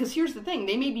 options? Because here's the thing,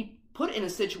 they may be put in a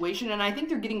situation, and I think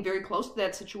they're getting very close to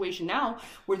that situation now,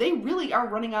 where they really are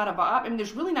running out of options.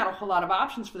 There's really not a whole lot of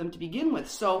options for them to begin with.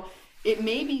 So it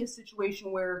may be a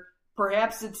situation where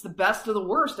perhaps it's the best of the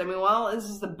worst. I mean, well, this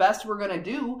is the best we're going to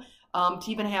do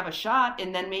to even have a shot,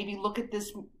 and then maybe look at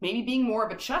this maybe being more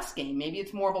of a chess game. Maybe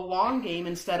it's more of a long game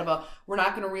instead of we're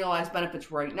not going to realize benefits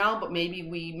right now, but maybe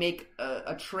we make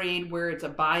a trade where it's a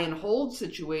buy and hold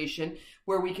situation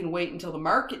where we can wait until the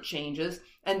market changes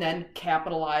and then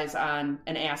capitalize on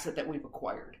an asset that we've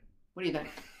acquired. What do you think?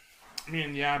 I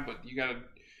mean, yeah, but you gotta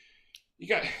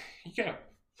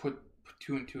put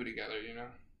 2 and 2 together,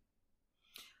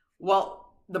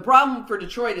 Well, the problem for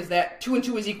Detroit is that 2 and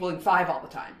 2 is equaling 5 all the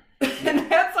time.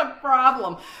 And that's a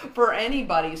problem for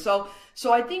anybody. So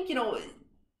I think,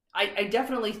 I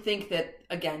definitely think that,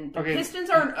 again, the Pistons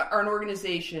are an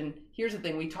organization. Here's the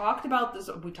thing. We talked about this.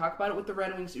 We talked about it with the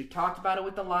Red Wings. We talked about it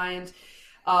with the Lions.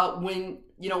 When,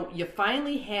 you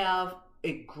finally have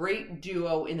a great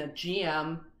duo in a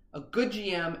GM, a good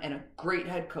GM, and a great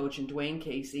head coach in Dwayne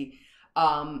Casey,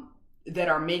 that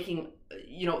are making,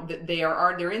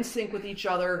 they're in sync with each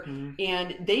other,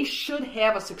 and they should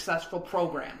have a successful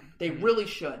program. They really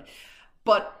should,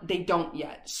 but they don't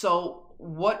yet. So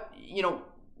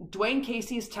Dwayne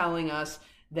Casey is telling us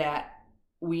that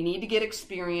we need to get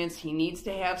experience. He needs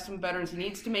to have some veterans. He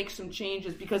needs to make some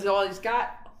changes because he's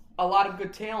got a lot of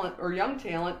good talent or young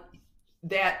talent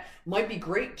that might be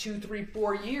great 2, 3,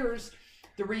 4 years.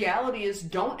 The reality is,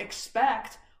 don't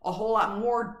expect a whole lot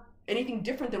more, anything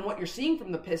different than what you're seeing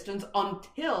from the Pistons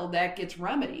until that gets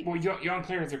remedied. Well, young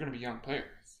players are going to be young players.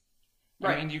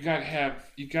 Right. I mean, you gotta,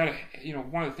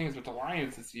 one of the things with the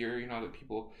Lions this year, that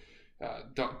people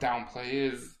downplay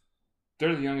is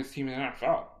they're the youngest team in the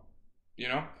NFL.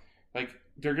 Like,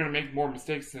 they're going to make more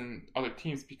mistakes than other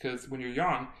teams because when you're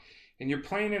young and you're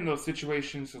playing in those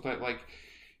situations that, like,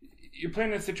 you're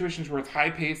playing in situations where it's high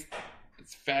paced,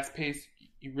 it's fast paced,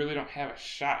 you really don't have a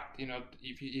shot.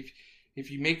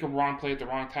 If you make a wrong play at the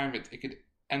wrong time, it could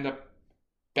end up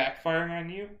backfiring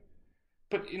on you.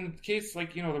 But in the case,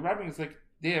 like, the Red Wings, like,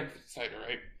 they have Sider,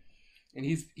 right? And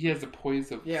he has the poise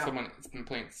of someone that's been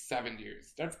playing 7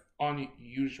 years. That's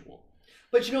unusual.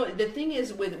 But, the thing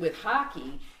is with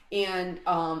hockey, and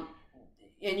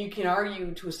you can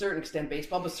argue to a certain extent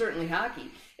baseball, but certainly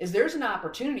hockey, is there's an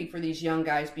opportunity for these young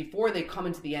guys before they come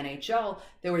into the NHL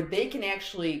where they can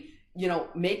actually,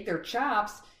 make their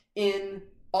chops in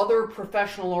other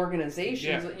professional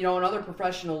organizations, in other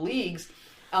professional leagues.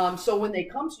 So when they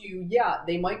come to you,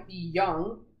 they might be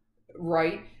young,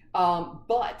 right?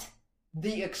 But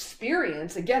the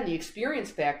experience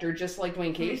factor, just like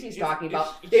Dwayne Casey's talking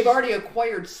about, they've already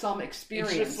acquired some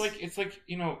experience. It's like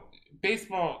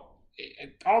baseball.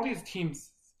 All these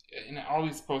teams in all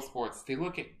these pro sports, they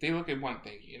look at one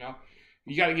thing.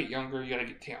 You got to get younger, you got to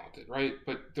get talented, right?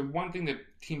 But the one thing that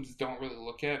teams don't really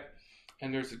look at,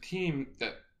 and there's a team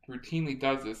that routinely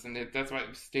does this, and that's why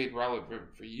it's stayed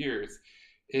relevant for years,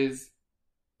 is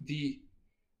the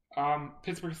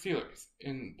Pittsburgh Steelers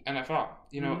in NFL.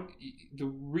 The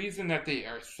reason that they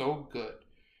are so good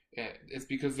is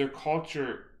because their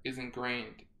culture is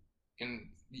ingrained in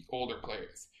the older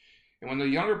players. And when the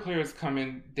younger players come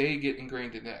in, they get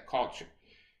ingrained in that culture.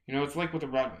 It's like with the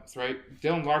Red Wings, right?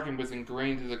 Dylan Larkin was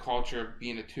ingrained in the culture of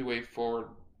being a two-way forward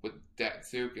with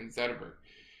Datsuk and Zetterberg.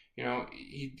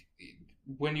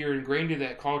 When you're ingrained in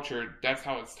that culture, that's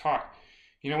how it's taught.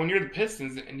 When you're the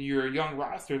Pistons and you're a young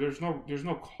roster, there's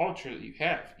no culture that you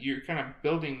have. You're kind of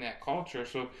building that culture.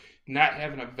 So not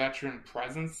having a veteran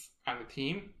presence on the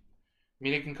team,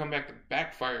 it can come back to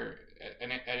backfire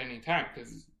at any time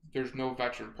because there's no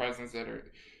veteran presence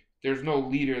there's no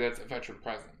leader that's a veteran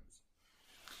presence.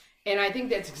 And I think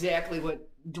that's exactly what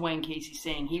Dwayne Casey's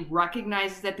saying. He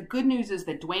recognizes that. The good news is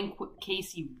that Dwayne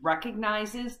Casey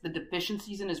recognizes the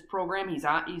deficiencies in his program.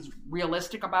 He's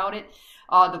realistic about it.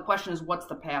 The question is, what's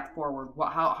the path forward?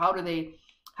 How do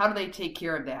they take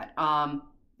care of that?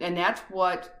 And that's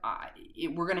what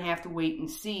we're going to have to wait and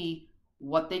see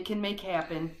what they can make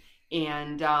happen.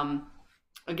 And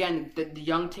again, the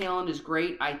young talent is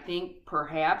great. I think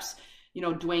perhaps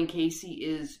Dwayne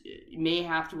Casey may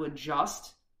have to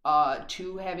adjust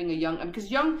to having a young, because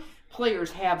young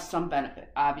players have some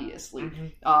benefit, obviously.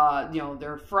 Mm-hmm.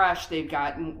 They're fresh. They've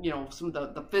got, some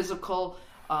of the physical,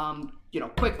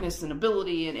 quickness and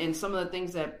ability and some of the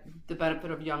things that the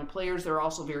benefit of young players. They're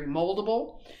also very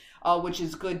moldable, which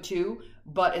is good too.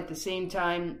 But at the same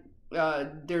time,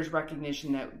 there's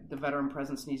recognition that the veteran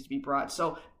presence needs to be brought.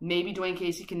 So maybe Dwayne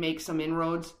Casey can make some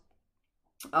inroads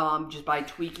just by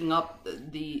tweaking up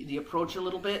the approach a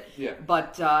little bit. Yeah.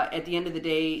 But at the end of the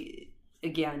day,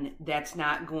 again, that's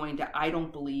not going to, I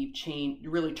don't believe,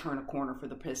 really turn a corner for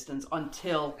the Pistons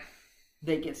until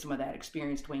they get some of that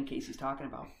experience Dwayne Casey's talking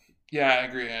about. Yeah, I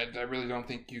agree. I really don't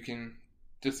think you can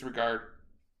disregard,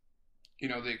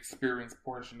 the experience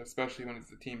portion, especially when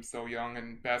it's a team so young,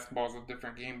 and basketball is a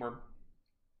different game where,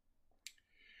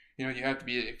 you have to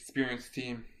be an experienced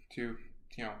team to,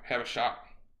 have a shot.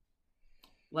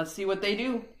 Let's see what they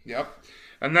do. Yep.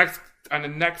 On the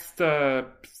next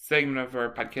segment of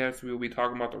our podcast, we will be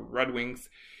talking about the Red Wings,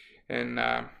 and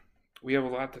we have a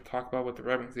lot to talk about with the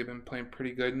Red Wings. They've been playing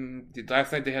pretty good, and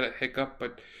last night they had a hiccup,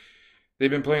 but they've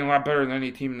been playing a lot better than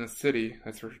any team in the city.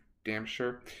 That's for damn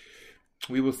sure.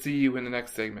 We will see you in the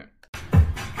next segment.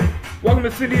 Welcome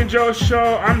to Cindy and Joe's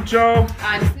show. I'm Joe.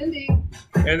 I'm Cindy.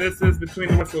 And this is Between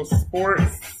the Whistles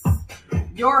Sports.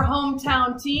 Your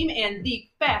hometown team and the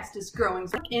fastest growing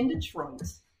in Detroit.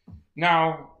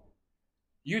 Now,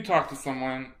 you talk to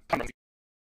someone,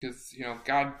 because,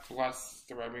 God bless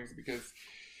the Red Wings, because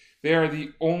they are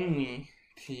the only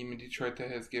team in Detroit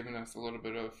that has given us a little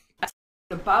bit of...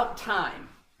 About time.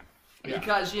 Yeah.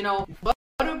 Because, what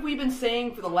have we been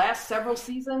saying for the last several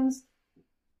seasons?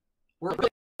 We're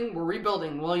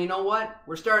rebuilding. Well, you know what?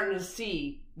 We're starting to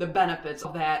see the benefits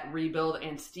of that rebuild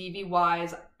and Stevie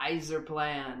Y's Iser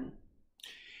plan.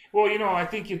 Well, I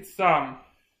think it's I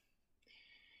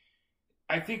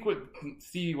think what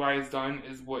Stevie Y has done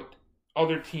is what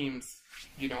other teams,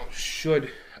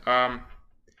 should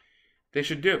they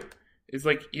should do. It's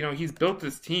like, he's built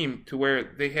this team to where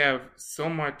they have so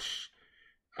much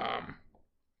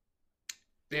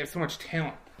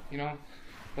talent,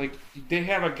 Like, they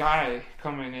have a guy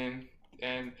coming in,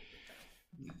 and,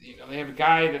 they have a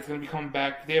guy that's going to be coming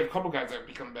back. They have a couple guys that will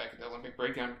be coming back at the Olympic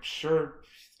break. I'm sure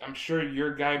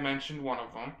your guy mentioned one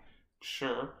of them.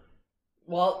 Sure.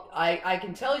 Well, I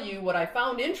can tell you what I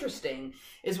found interesting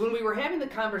is when we were having the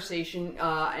conversation,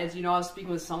 as you know, I was speaking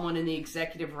with someone in the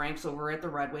executive ranks over at the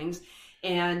Red Wings,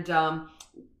 and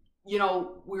we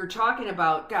were talking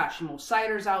about,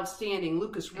 Sider's outstanding,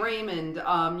 Lucas Raymond,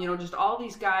 just all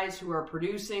these guys who are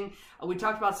producing. We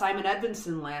talked about Simon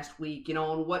Edvinson last week, and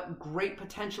what great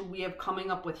potential we have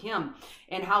coming up with him,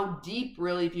 and how deep,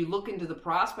 really, if you look into the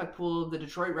prospect pool of the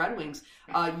Detroit Red Wings,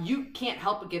 you can't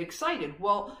help but get excited.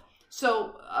 Well,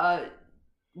 so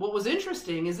what was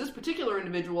interesting is this particular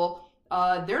individual,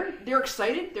 they're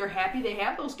excited, they're happy they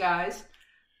have those guys,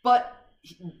 but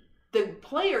the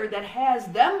player that has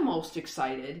them most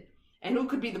excited, and who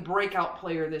could be the breakout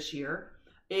player this year,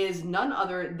 is none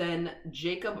other than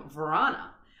Jacob Vrana.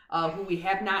 who we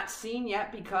have not seen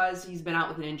yet because he's been out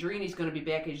with an injury, and he's going to be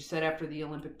back, as you said, after the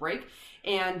Olympic break.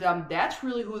 And that's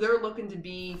really who they're looking to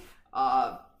be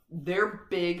their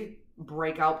big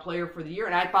breakout player for the year.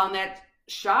 And I found that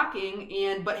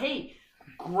shocking. But hey,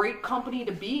 great company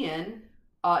to be in.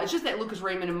 It's just that Lucas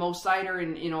Raymond and Mo Sider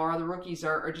and our other rookies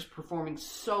are just performing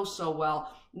so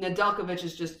well. Nedeljkovic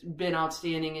has just been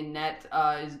outstanding in net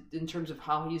in terms of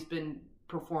how he's been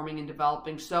performing and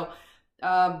developing. So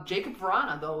Jacob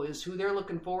Vrana, though, is who they're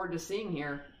looking forward to seeing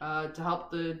here to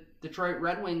help the Detroit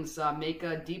Red Wings make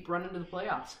a deep run into the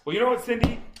playoffs. Well, you know what,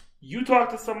 Cindy? You talk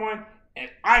to someone, and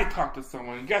I talk to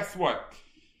someone. And guess what?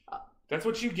 That's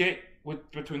what you get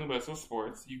with Between the Whistles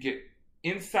Sports. You get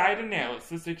inside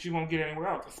analysis that you won't get anywhere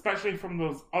else, especially from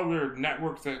those other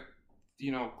networks that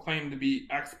claim to be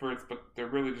experts, but they're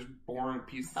really just boring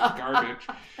pieces of garbage.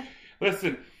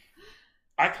 Listen,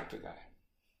 I talk to a guy.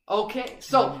 Okay,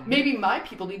 so maybe my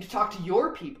people need to talk to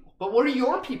your people. But what do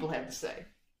your people have to say?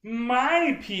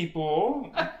 My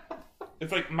people?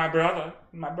 It's like my brother.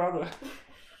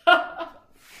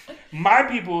 My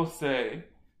people say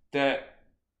that,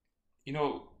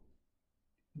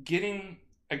 getting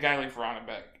a guy like Vrana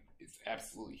back is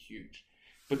absolutely huge.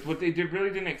 But what they really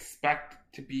didn't expect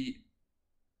to be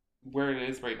where it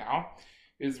is right now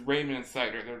is Raymond and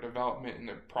Sider, their development and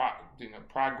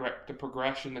the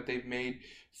progression that they've made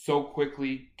so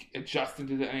quickly, adjusting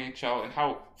to the NHL, and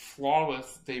how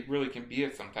flawless they really can be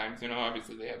at sometimes.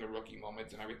 Obviously they have their rookie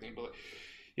moments and everything, but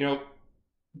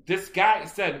this guy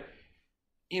said,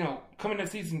 coming this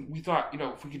season, we thought,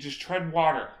 if we could just tread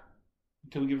water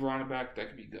until we get Vrana back, that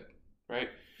could be good, right?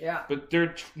 Yeah. But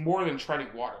they're more than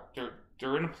treading water.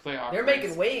 They're in a playoff. They're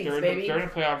making waves, baby. They're in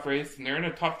a playoff race, and they're in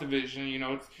a tough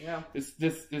division.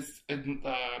 This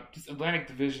Atlantic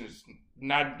division is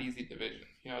not an easy division.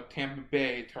 Tampa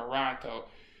Bay, Toronto.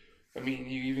 I mean,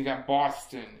 you even got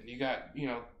Boston, and you got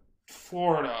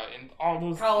Florida, and all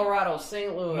those. Colorado,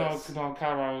 St. Louis. No,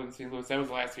 Colorado and St. Louis. That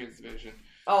was last year's division.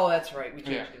 Oh, that's right. We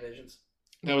changed divisions.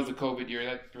 That was the COVID year.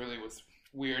 That really was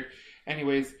weird.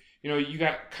 Anyways, you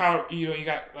got Colorado. You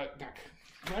got.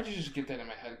 Why'd you just get that in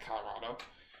my head, Colorado?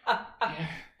 Yeah.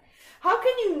 How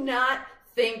can you not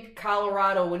think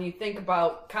Colorado when you think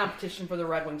about competition for the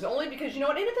Red Wings? Only because, and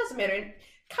it doesn't matter.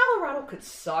 Colorado could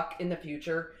suck in the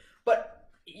future, but,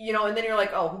 and then you're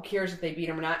like, oh, who cares if they beat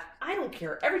them or not? I don't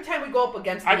care. Every time we go up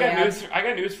against the Avs... I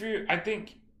got news for you. I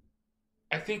think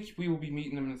we will be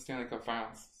meeting them in the Stanley Cup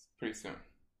Finals pretty soon.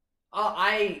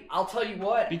 I'll tell you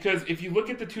what. Because if you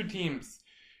look at the two teams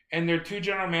and their two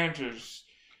general managers...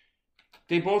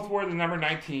 They both wore the number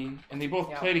 19, and they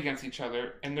both played against each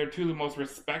other, and they're two of the most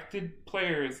respected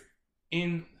players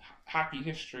in hockey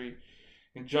history,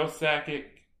 and Joe Sakic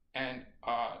and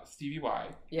Stevie Y.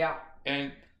 Yeah.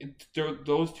 And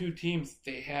those two teams,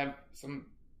 they have some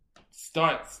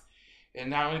studs. And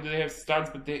not only do they have studs,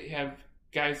 but they have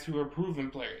guys who are proven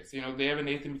players. They have a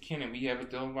Nathan McKinnon, we have a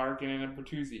Dylan Larkin and a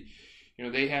Bertuzzi.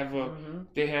 They have a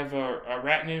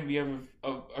Ratnan, we have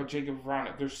a Jacob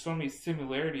Vrana. There's so many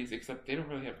similarities, except they don't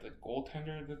really have the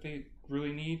goaltender that they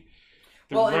really need.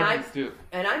 Red Wings do.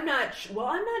 And I'm not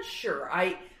sure.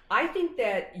 I think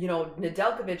that,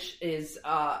 Nedeljkovic is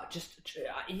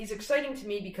he's exciting to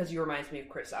me because he reminds me of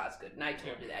Chris Osgood, and I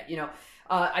told you that.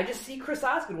 I just see Chris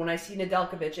Osgood when I see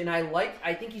Nedeljkovic, and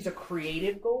I think he's a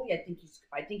creative goalie.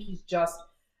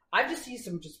 I've just seen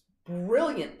some just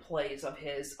brilliant plays of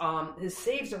his. His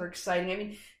saves are exciting. I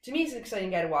mean, to me, he's an exciting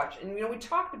guy to watch. And, we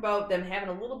talked about them having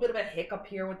a little bit of a hiccup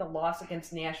here with the loss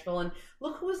against Nashville. And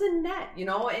look who was in net,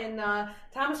 and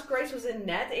Thomas Greiss was in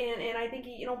net. And I think,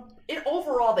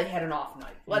 overall, they had an off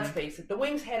night. Let's face it. The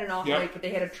Wings had an off night, but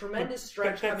they had a tremendous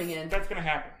stretch coming in. That's going to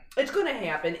happen. It's going to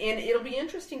happen. And it'll be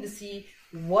interesting to see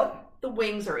what the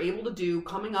Wings are able to do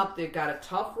coming up. They've got a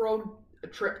tough road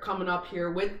trip coming up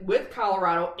here with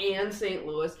Colorado and St.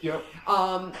 Louis. Yep.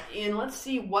 And let's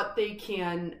see what they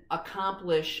can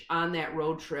accomplish on that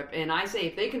road trip. And I say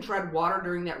if they can tread water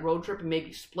during that road trip and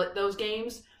maybe split those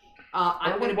games,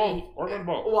 I'm going to be... Or win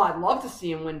both. Well, I'd love to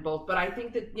see them win both, but I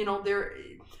think that,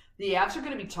 the Avs are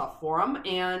going to be tough for them,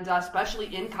 and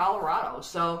especially in Colorado.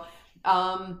 So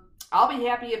I'll be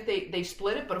happy if they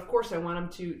split it, but of course I want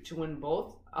them to win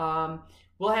both.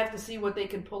 We'll have to see what they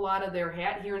can pull out of their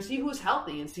hat here and see who's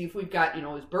healthy and see if we've got,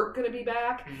 is Burke going to be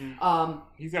back? Mm-hmm.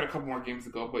 He's got a couple more games to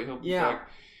go, but he'll be back.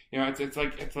 It's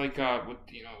like with like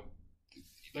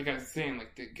I was saying,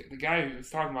 like the guy who was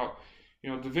talking about,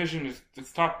 division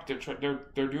it's tough.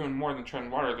 They're doing more than treading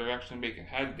water. They're actually making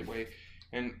headway.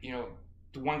 And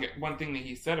the one thing that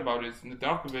he said about is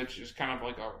Nedeljkovic is kind of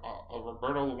like a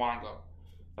Roberto Luongo,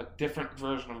 a different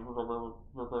version of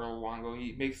Roberto Luongo.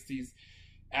 He makes these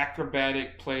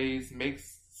acrobatic plays,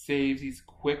 makes saves. He's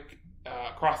quick,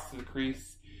 crosses the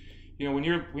crease. You know, when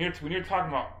you're talking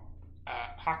about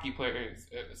hockey players,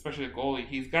 especially a goalie,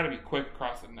 he's got to be quick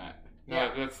across the net. You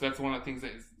know, that's one of the things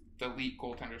that the elite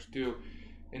goaltenders do.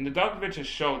 And Nedeljkovic has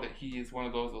showed that he is one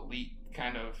of those elite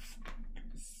kind of.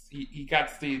 He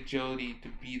got the agility to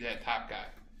be that top guy.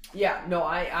 Yeah, no,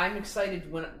 I'm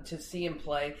excited to see him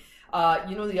play.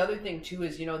 You know, the other thing, too,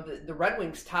 is, you know, the Red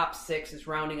Wings' top six is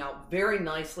rounding out very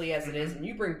nicely as it is, and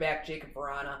you bring back Jacob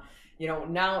Vrana. You know,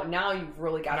 now you've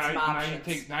really got some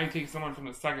options. Now you take someone from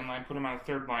the second line, put him on the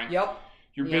third line. Yep.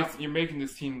 You're making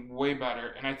this team way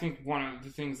better, and I think one of the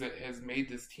things that has made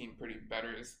this team pretty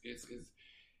better is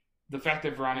the fact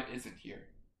that Vrana isn't here.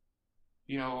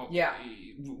 You know,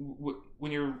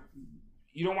 when you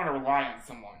don't want to rely on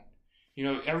someone. You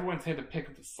know, everyone's had to pick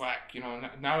up the slack. You know,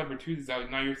 now that Bertuzzi's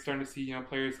out, now you're starting to see, you know,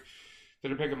 players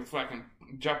that are picking up the slack. And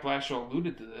Jeff Blashill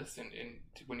alluded to this, and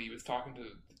when he was talking to,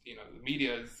 you know, the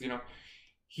media, is, you know,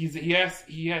 he has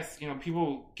you know,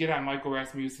 people get on Michael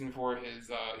Rasmussen for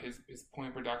his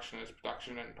point production, his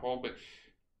production and toll, but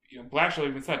you know, Blashill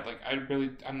even said, like,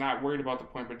 I'm not worried about the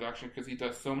point production because he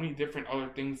does so many different other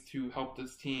things to help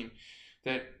this team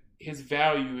that his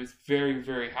value is very,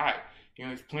 very high. You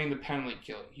know, he's playing the penalty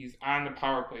kill. He's on the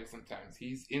power play sometimes.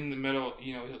 He's in the middle.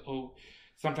 You know, he'll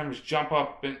sometimes jump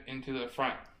up into the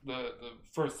front, the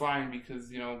first line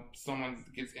because, you know, someone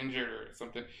gets injured or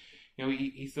something. You know,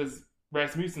 he says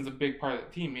Rasmussen's a big part of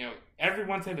the team. You know,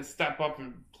 everyone's had to step up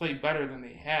and play better than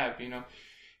they have, you know.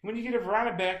 When you get a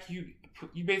Vrana back, you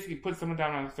basically put someone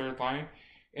down on the third line,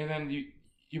 and then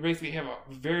you basically have a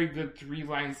very good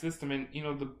three-line system. And, you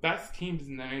know, the best teams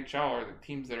in the NHL are the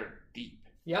teams that are deep.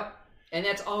 Yep. And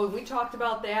that's all. We talked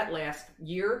about that last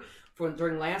year.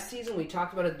 During last season, we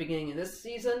talked about at the beginning of this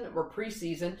season, or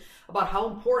preseason, about how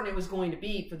important it was going to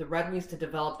be for the Red Wings to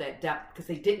develop that depth because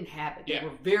they didn't have it. Yeah. They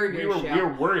were very, very shallow. We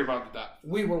were worried about the depth.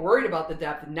 We were worried about the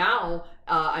depth. Now,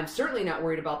 I'm certainly not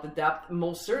worried about the depth.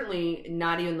 Most certainly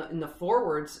not even in the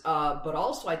forwards. But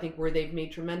also, I think where they've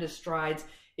made tremendous strides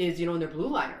is, you know, in their blue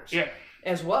liners. Yeah.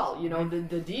 As well. You know,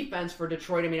 the defense for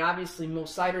Detroit, I mean, obviously, Mo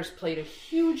Seider's played a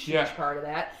huge part of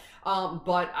that.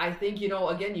 But I think, you know,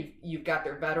 again, you've got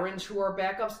their veterans who are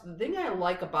backups. The thing I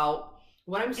like about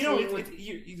what I'm seeing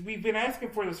we've been asking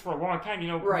for this for a long time, you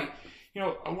know. Right. You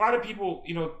know, a lot of people,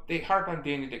 you know, they harp on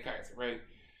Danny DeKeyser, right?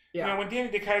 Yeah. You know, when Danny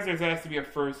DeKeyser is asked to be a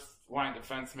first-line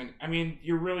defenseman, I mean,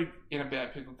 you're really in a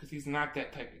bad pickle because he's not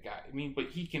that type of guy. I mean, but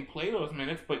he can play those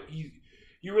minutes, but you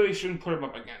really shouldn't put him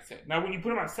up against it. Now, when you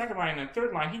put him on second line and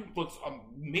third line, he looks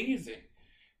amazing.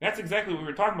 That's exactly what we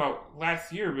were talking about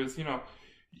last year was, you know,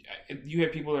 you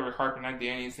had people that were harping on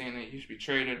Danny saying that he should be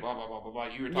traded, blah, blah, blah, blah, blah.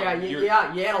 You were talking you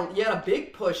had a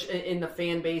big push in the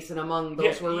fan base and among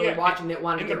those who were really watching that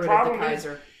wanted to get rid of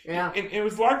DeKeyser. Yeah. And it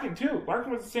was Larkin, too.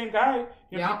 Larkin was the same guy.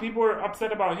 You know, people were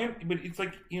upset about him, but it's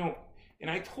like, you know, and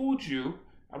I told you,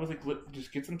 I was like,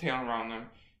 just get some talent around them.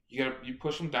 You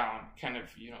push them down, kind of,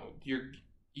 you know, you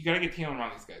got to get talent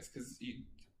around these guys because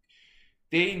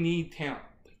they need talent.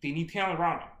 They need talent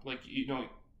around them. Like, you know,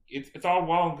 it's all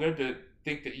well and good to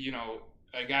think that, you know,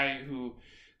 a guy who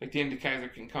like Dan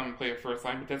DeKeyser can come and play a first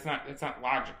line, but that's not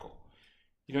logical.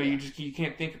 You know, you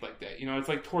can't think it like that. You know, it's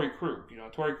like Torrey Krug. You know,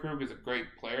 Torrey Krug is a great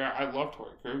player. I love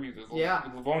Torrey Krug. He's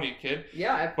a Livonia kid.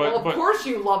 Yeah, but of course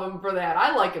you love him for that.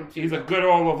 I like him too. He's a good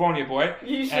old Livonia boy.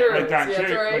 He sure like is. Don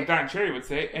Cherry, right. like Don Cherry would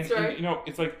say. And, right. and you know,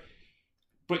 it's like,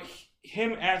 but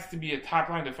him asked to be a top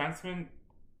line defenseman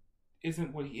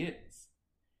isn't what he is.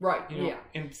 Right, you know,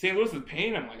 and St. Louis is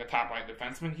paying him like a top-line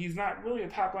defenseman. He's not really a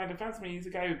top-line defenseman. He's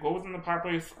a guy who goes in the power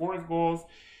play, scores goals.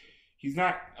 He's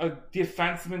not a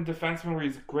defenseman where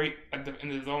he's great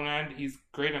in his own end. He's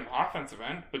great on the offensive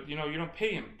end, but, you know, you don't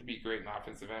pay him to be great in the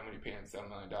offensive end when you pay him $7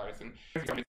 million.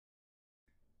 And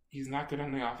he's not good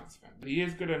on the offensive end, but he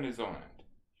is good on his own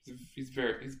end. He's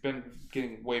been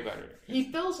getting way better. He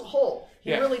fills a hole.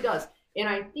 He really does. And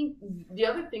I think the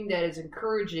other thing that is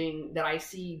encouraging that I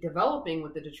see developing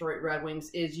with the Detroit Red Wings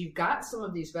is you've got some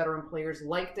of these veteran players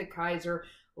like DeKeyser,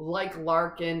 like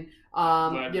Larkin,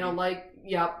 you know, like,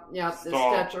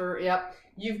 Stetcher,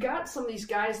 You've got some of these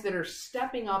guys that are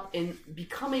stepping up and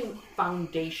becoming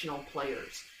foundational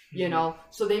players. You know,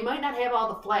 so they might not have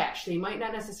all the flash. They might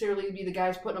not necessarily be the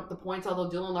guys putting up the points, although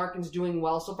Dylan Larkin's doing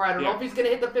well so far. I don't know if he's going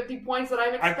to hit the 50 points that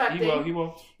I'm expecting. He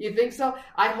will. You think so?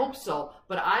 I hope so.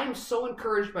 But I'm so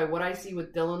encouraged by what I see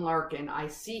with Dylan Larkin. I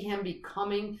see him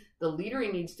becoming the leader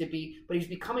he needs to be, but he's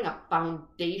becoming a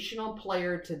foundational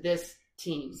player to this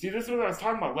team. See, this is what I was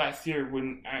talking about last year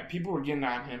when people were getting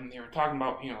on him. They were talking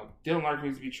about, you know, Dylan Larkin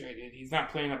needs to be traded. He's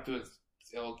not playing up to his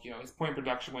ilk. You know, his point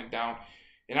production went down.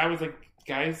 And I was like,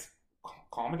 guys,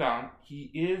 calm it down.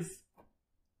 He is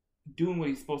doing what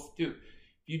he's supposed to do.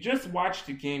 If you just watch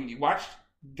the game, you watch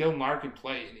Dylan Larkin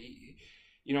play, and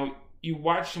you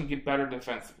watch him get better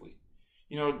defensively.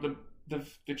 The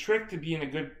trick to being a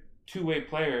good two-way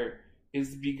player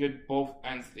is to be good both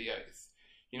ends of the ice.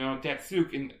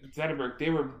 Datsuk and Zetterberg,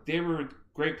 they were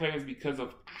great players because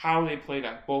of how they played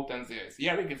on both ends of the ice.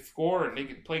 Yeah, they could score and they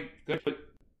could play good, but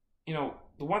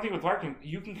the one thing with Larkin,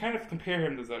 you can kind of compare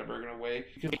him to Zetterberg in a way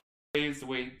because he plays the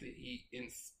way that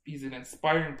he's an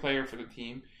inspiring player for the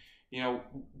team.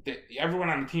 Everyone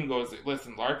on the team goes,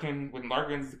 listen, when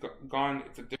Larkin's gone,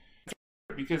 it's a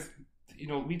different because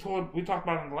we talked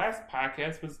about it in the last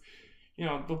podcast was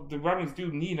the Red Wings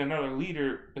do need another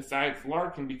leader besides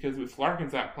Larkin because if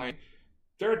Larkin's not playing,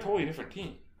 they're a totally different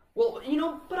team. Well,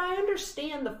 but I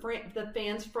understand the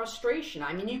fans' frustration.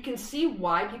 I mean, you can see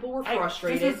why people were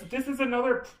frustrated. This is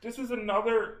another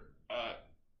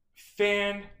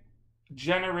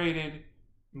fan-generated,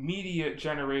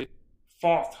 media-generated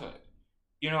falsehood.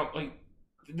 Like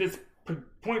this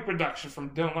point production from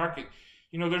Dylan Larkin.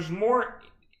 There's more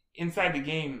inside the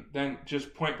game than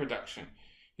just point production.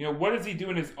 What does he do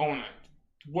in his own end?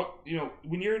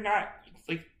 When you're not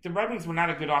like the Red Wings were not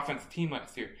a good offensive team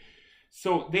last year.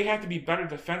 So they have to be better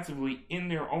defensively in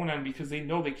their own end because they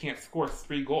know they can't score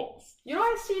 3 goals.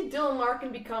 I see Dylan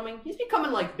Larkin he's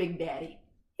becoming like Big Daddy.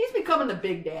 He's becoming the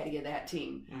big daddy of that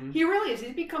team. Mm-hmm. He really is.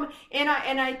 He's becoming, and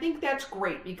I think that's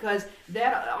great because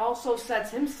that also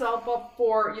sets himself up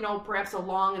for, perhaps a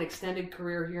long and extended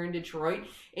career here in Detroit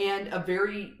and a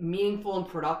very meaningful and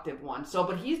productive one. So,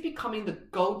 but he's becoming the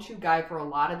go-to guy for a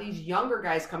lot of these younger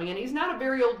guys coming in. He's not a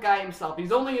very old guy himself.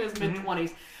 He's only in his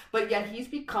mid-20s. But yet he's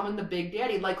becoming the big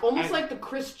daddy, like the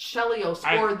Chris Chelios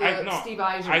or Steve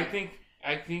Yzerman.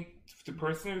 I think the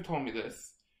person who told me this,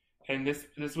 and this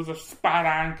was a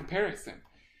spot-on comparison.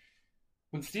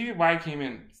 When Stevie Y came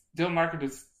in, Dylan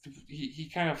Larkin he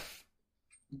kind of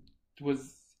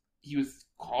was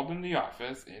called in the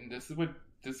office, and this is what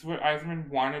Yzerman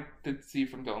wanted to see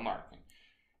from Dylan Larkin,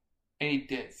 and he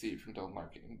did see it from Dylan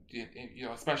Larkin.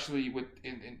 Especially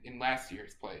in last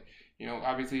year's play.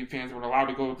 Obviously fans weren't allowed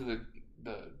to go to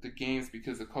the games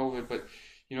because of COVID, but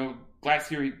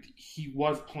last year he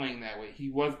was playing that way. He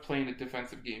was playing a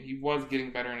defensive game. He was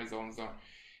getting better in his own zone.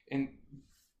 And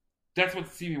that's what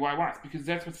Stevie Y wants because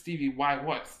that's what Stevie Y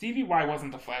was. Stevie Y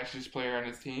wasn't the flashiest player on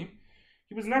his team.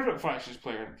 He was never the flashiest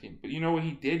player on the team. But you know what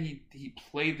he did? He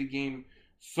played the game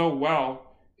so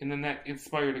well, and then that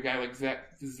inspired a guy like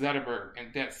Zetterberg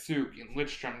and Datsuk and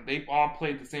Lidstrom. They all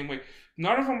played the same way.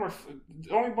 None of them were...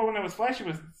 The only one that was flashy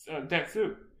was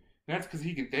Datsuk. And that's because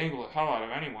he could dangle the hell out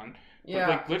of anyone. Yeah.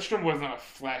 But Lidstrom wasn't a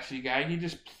flashy guy. He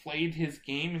just played his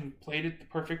game and played it the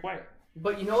perfect way.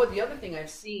 But you know what? The other thing I've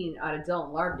seen out of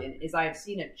Dylan Larkin is I've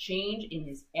seen a change in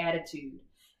his attitude.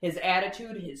 His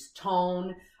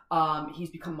tone.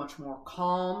 He's become much more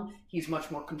calm. He's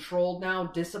much more controlled now,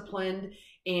 disciplined,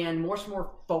 and much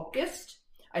more focused.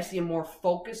 I see a more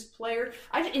focused player.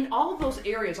 In all of those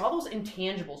areas, all those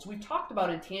intangibles. We've talked about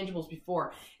intangibles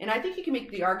before, and I think you can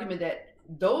make the argument that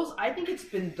I think it's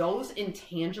been those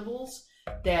intangibles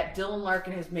that Dylan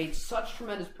Larkin has made such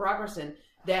tremendous progress in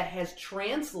that has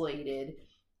translated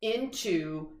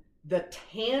into the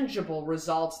tangible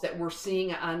results that we're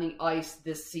seeing on the ice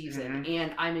this season.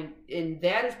 Mm-hmm. And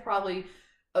that is probably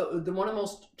one of the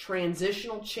most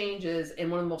transitional changes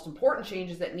and one of the most important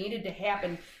changes that needed to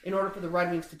happen in order for the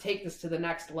Red Wings to take this to the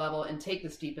next level and take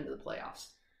this deep into the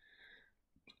playoffs.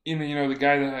 The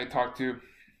guy that I talked to,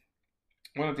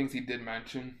 one of the things he did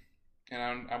mention,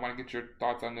 and I want to get your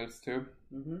thoughts on this too.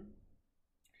 Mm-hmm.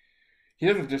 He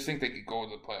doesn't just think they could go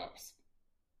to the playoffs.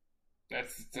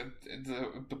 That's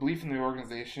the belief in the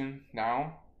organization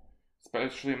now,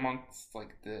 especially amongst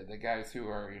like the guys who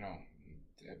are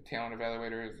talent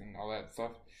evaluators and all that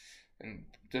stuff, and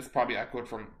this probably echoed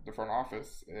from the front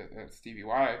office at Stevie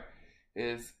Y,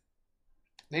 is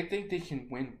they think they can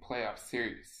win playoff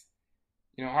series.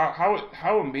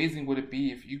 How amazing would it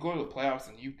be if you go to the playoffs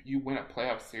and you win a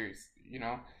playoff series?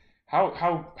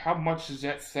 How much does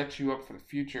that set you up for the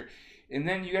future? And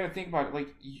then you got to think about it. Like,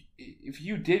 if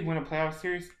you did win a playoff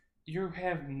series, you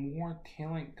have more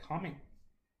talent coming.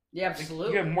 Yeah, absolutely.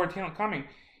 Like, you have more talent coming.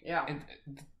 Yeah. And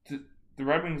the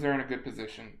Red Wings are in a good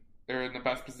position. They're in the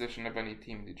best position of any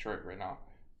team in Detroit right now,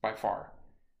 by far.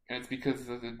 And it's because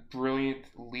of the brilliant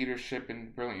leadership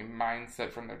and brilliant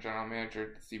mindset from their general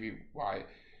manager, Stevie Y.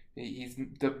 He's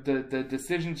the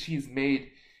decisions he's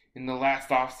made in the last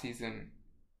offseason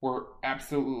were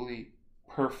absolutely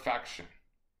perfection.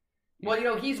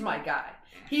 Well, he's my guy.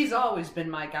 He's always been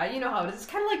my guy. You know how it is. It's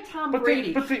kind of like Tom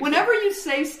Brady. But whenever you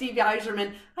say Steve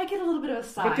Yzerman, I get a little bit of a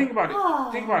sigh. But think about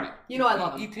it. Think about it. You know I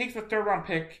love him. He takes the third-round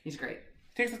pick. He's great.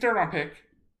 Takes the third-round pick,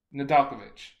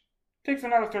 Nedeljkovic. Takes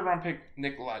another third-round pick,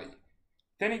 Nick Leddy.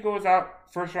 Then he goes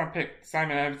out, first-round pick,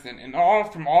 Simon Edmondson. And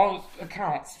from all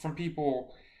accounts from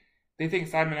people, they think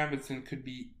Simon Edmondson could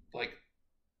be, like,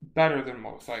 better than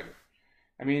Mo Sider.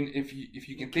 I mean, if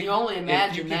you can think... You only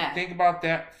imagine if you that. can think about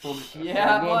that for a little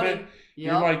buddy. bit,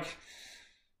 you're like...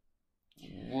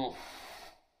 Whoa.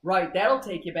 Right, that'll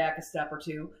take you back a step or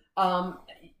two.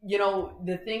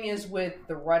 The thing is with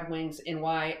the Red Wings and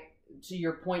why, to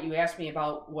your point, you asked me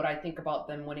about what I think about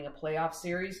them winning a playoff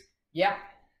series. Yeah,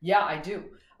 I do.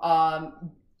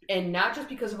 And not just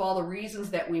because of all the reasons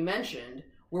that we mentioned,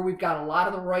 where we've got a lot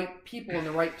of the right people in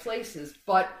the right places,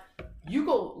 but you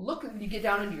go look, you get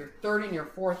down into your third and your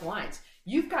fourth lines.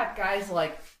 You've got guys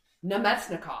like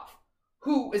Nemetsnikov,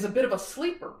 who is a bit of a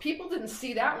sleeper. People didn't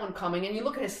see that one coming, and you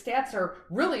look at his stats are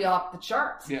really off the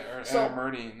charts. Yeah, Adam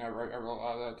Murray, I wrote a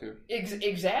lot of that too.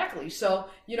 Exactly. So,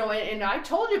 and I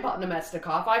told you about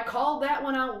Nemetsnikov. I called that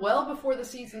one out well before the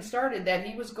season started, that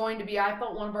he was going to be, I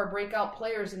felt, one of our breakout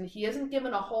players, and he hasn't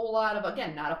given a whole lot of,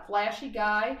 again, not a flashy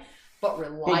guy, but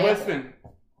reliable. But listen,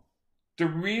 the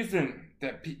reason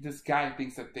that this guy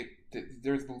thinks that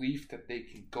there's belief that they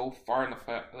can go far in the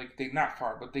play, not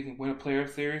far, but they can win a playoff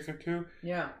series or two.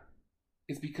 Yeah,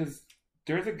 is because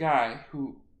there's a guy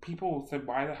who people said,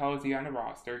 why the hell is he on the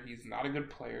roster? He's not a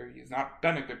good player. He's not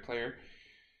been a good player.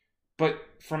 But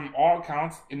from all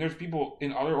accounts, and there's people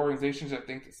in other organizations that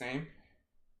think the same.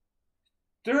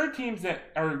 There are teams that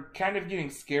are kind of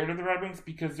getting scared of the Red Wings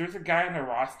because there's a guy on their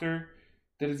roster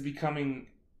that is becoming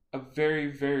a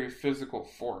very, very physical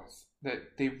force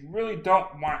that they really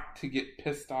don't want to get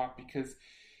pissed off because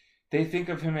they think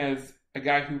of him as a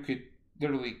guy who could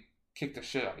literally kick the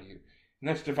shit out of you. And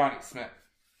that's Giovanni Smith.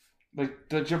 Like,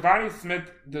 the Giovanni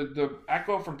Smith, the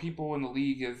echo from people in the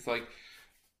league is like,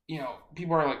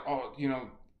 people are like, oh,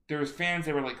 there's fans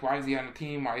that were like, why is he on the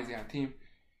team? Why is he on the team?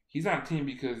 He's on the team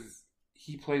because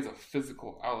he plays a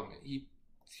physical element. He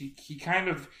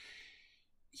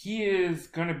is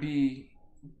going to be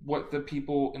what the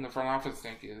people in the front office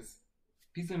think is.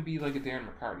 He's going to be like a Darren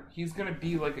McCarty. He's going to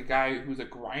be like a guy who's a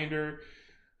grinder,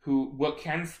 who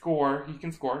can score. He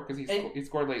can score because he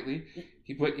scored lately.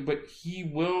 But he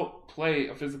will play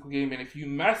a physical game, and if you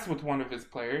mess with one of his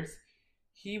players,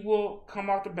 he will come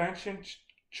off the bench and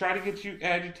try to get you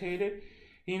agitated.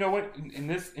 You know what? In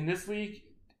this league,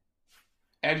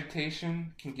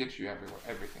 agitation can get you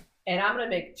everything. And I'm going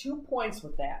to make 2 points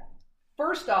with that.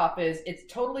 First off is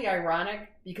it's totally ironic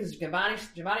because Giovanni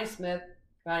Smith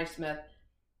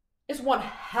is one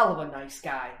hell of a nice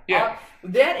guy. Yeah.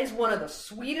 That is one of the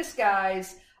sweetest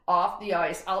guys off the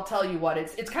ice. I'll tell you what,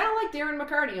 it's kind of like Darren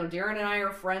McCarty. Darren and I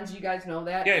are friends. You guys know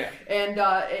that. Yeah. And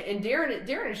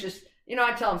Darren is just,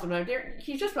 I tell him sometimes,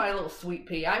 he's just my little sweet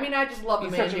pea. I mean, I just love him.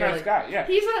 He's such a nice guy, yeah.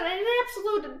 He's an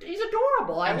absolute, he's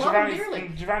adorable. I love him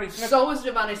dearly. Giovanni Smith. So is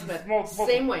Giovanni Smith.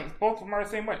 Same way. Both of them are the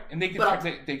same way. And they could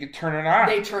turn it on.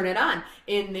 They turn it on.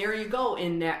 And there you go.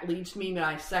 And that leads me to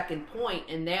my second point.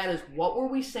 And that is, what were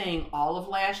we saying all of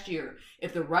last year?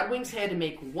 If the Red Wings had to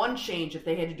make one change, if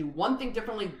they had to do one thing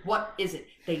differently, what is it?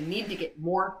 They need to get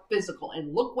more physical.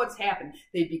 And look what's happened.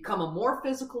 They've become a more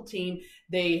physical team.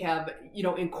 They have,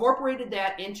 incorporated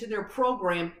that into their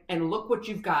program. And look what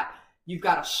you've got. You've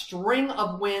got a string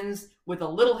of wins with a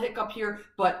little hiccup here.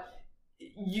 But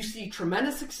you see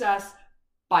tremendous success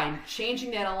by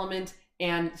changing that element.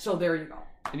 And so there you go.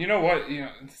 And you know what?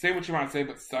 Say what you want to say,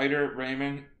 but Sider,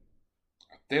 Raymond,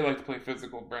 they like to play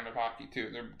physical brand of hockey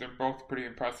too. They're both pretty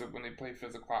impressive when they play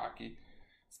physical hockey.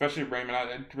 Especially Raymond.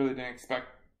 I really didn't expect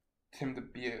him to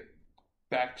be a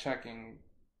back-checking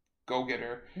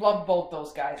go-getter. Love both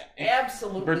those guys.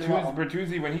 Absolutely love them.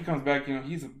 Bertuzzi, when he comes back,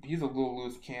 he's a little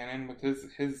loose cannon with his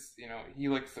he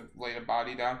likes to lay the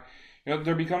body down.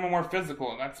 They're becoming more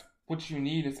physical, and that's what you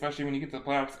need, especially when you get to the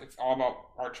playoffs. It's all about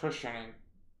attrition and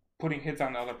putting hits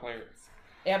on the other players.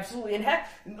 Absolutely. And heck,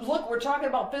 look, we're talking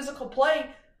about physical play.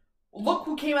 Look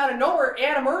who came out of nowhere,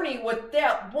 Adam Ernie, with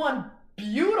that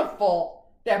beautiful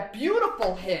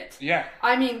hit. Yeah.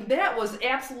 I mean, that was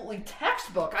absolutely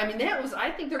textbook. I mean, I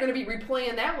think they're going to be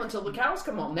replaying that one till the cows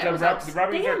come home. That was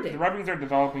outstanding. The Red Wings are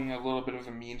developing a little bit of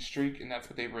a mean streak, and that's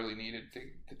what they really needed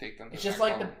to take them to it's just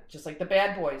like the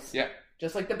bad boys. Yeah.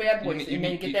 Just like the bad boys. You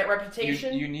get that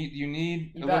reputation. You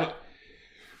need a little.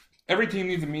 Every team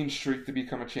needs a mean streak to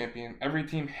become a champion. Every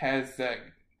team has that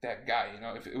guy.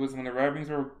 If it was when the Red Wings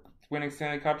were winning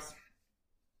Stanley Cups,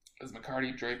 it was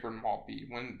McCarty, Draper, and Maltby.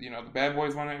 When the bad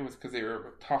boys won it was because they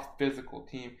were a tough physical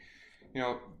team. You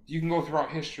know, you can go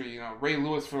throughout history. You know, Ray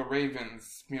Lewis for the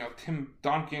Ravens. You know, Tim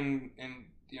Duncan and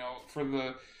for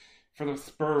the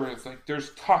Spurs. Like,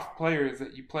 there's tough players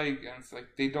that you play against. Like,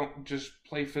 they don't just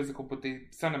play physical, but they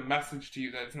send a message to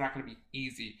you that it's not going to be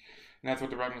easy. And that's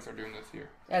what the Red Wings are doing this year.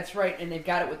 That's right, and they've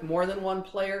got it with more than one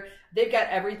player. They've got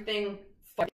everything.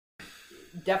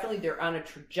 Definitely, they're on a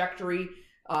trajectory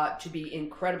to be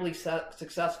incredibly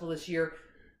successful this year.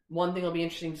 One thing will be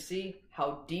interesting to see,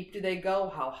 how deep do they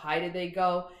go? How high do they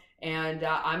go? And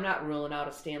I'm not ruling out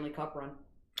a Stanley Cup run.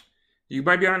 You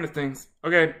might be onto things.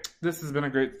 Okay, this has been a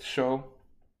great show.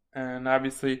 And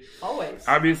obviously,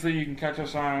 you can catch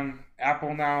us on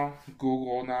Apple now,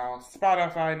 Google now,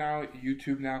 Spotify now,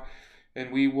 YouTube now. And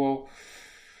we will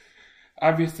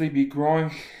obviously be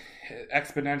growing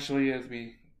exponentially as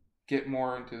we get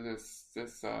more into this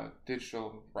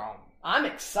digital realm. I'm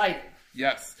excited.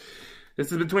 Yes.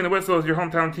 This is Between the Whistles, your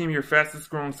hometown team, your fastest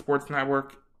growing sports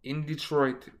network in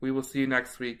Detroit. We will see you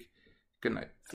next week. Good night.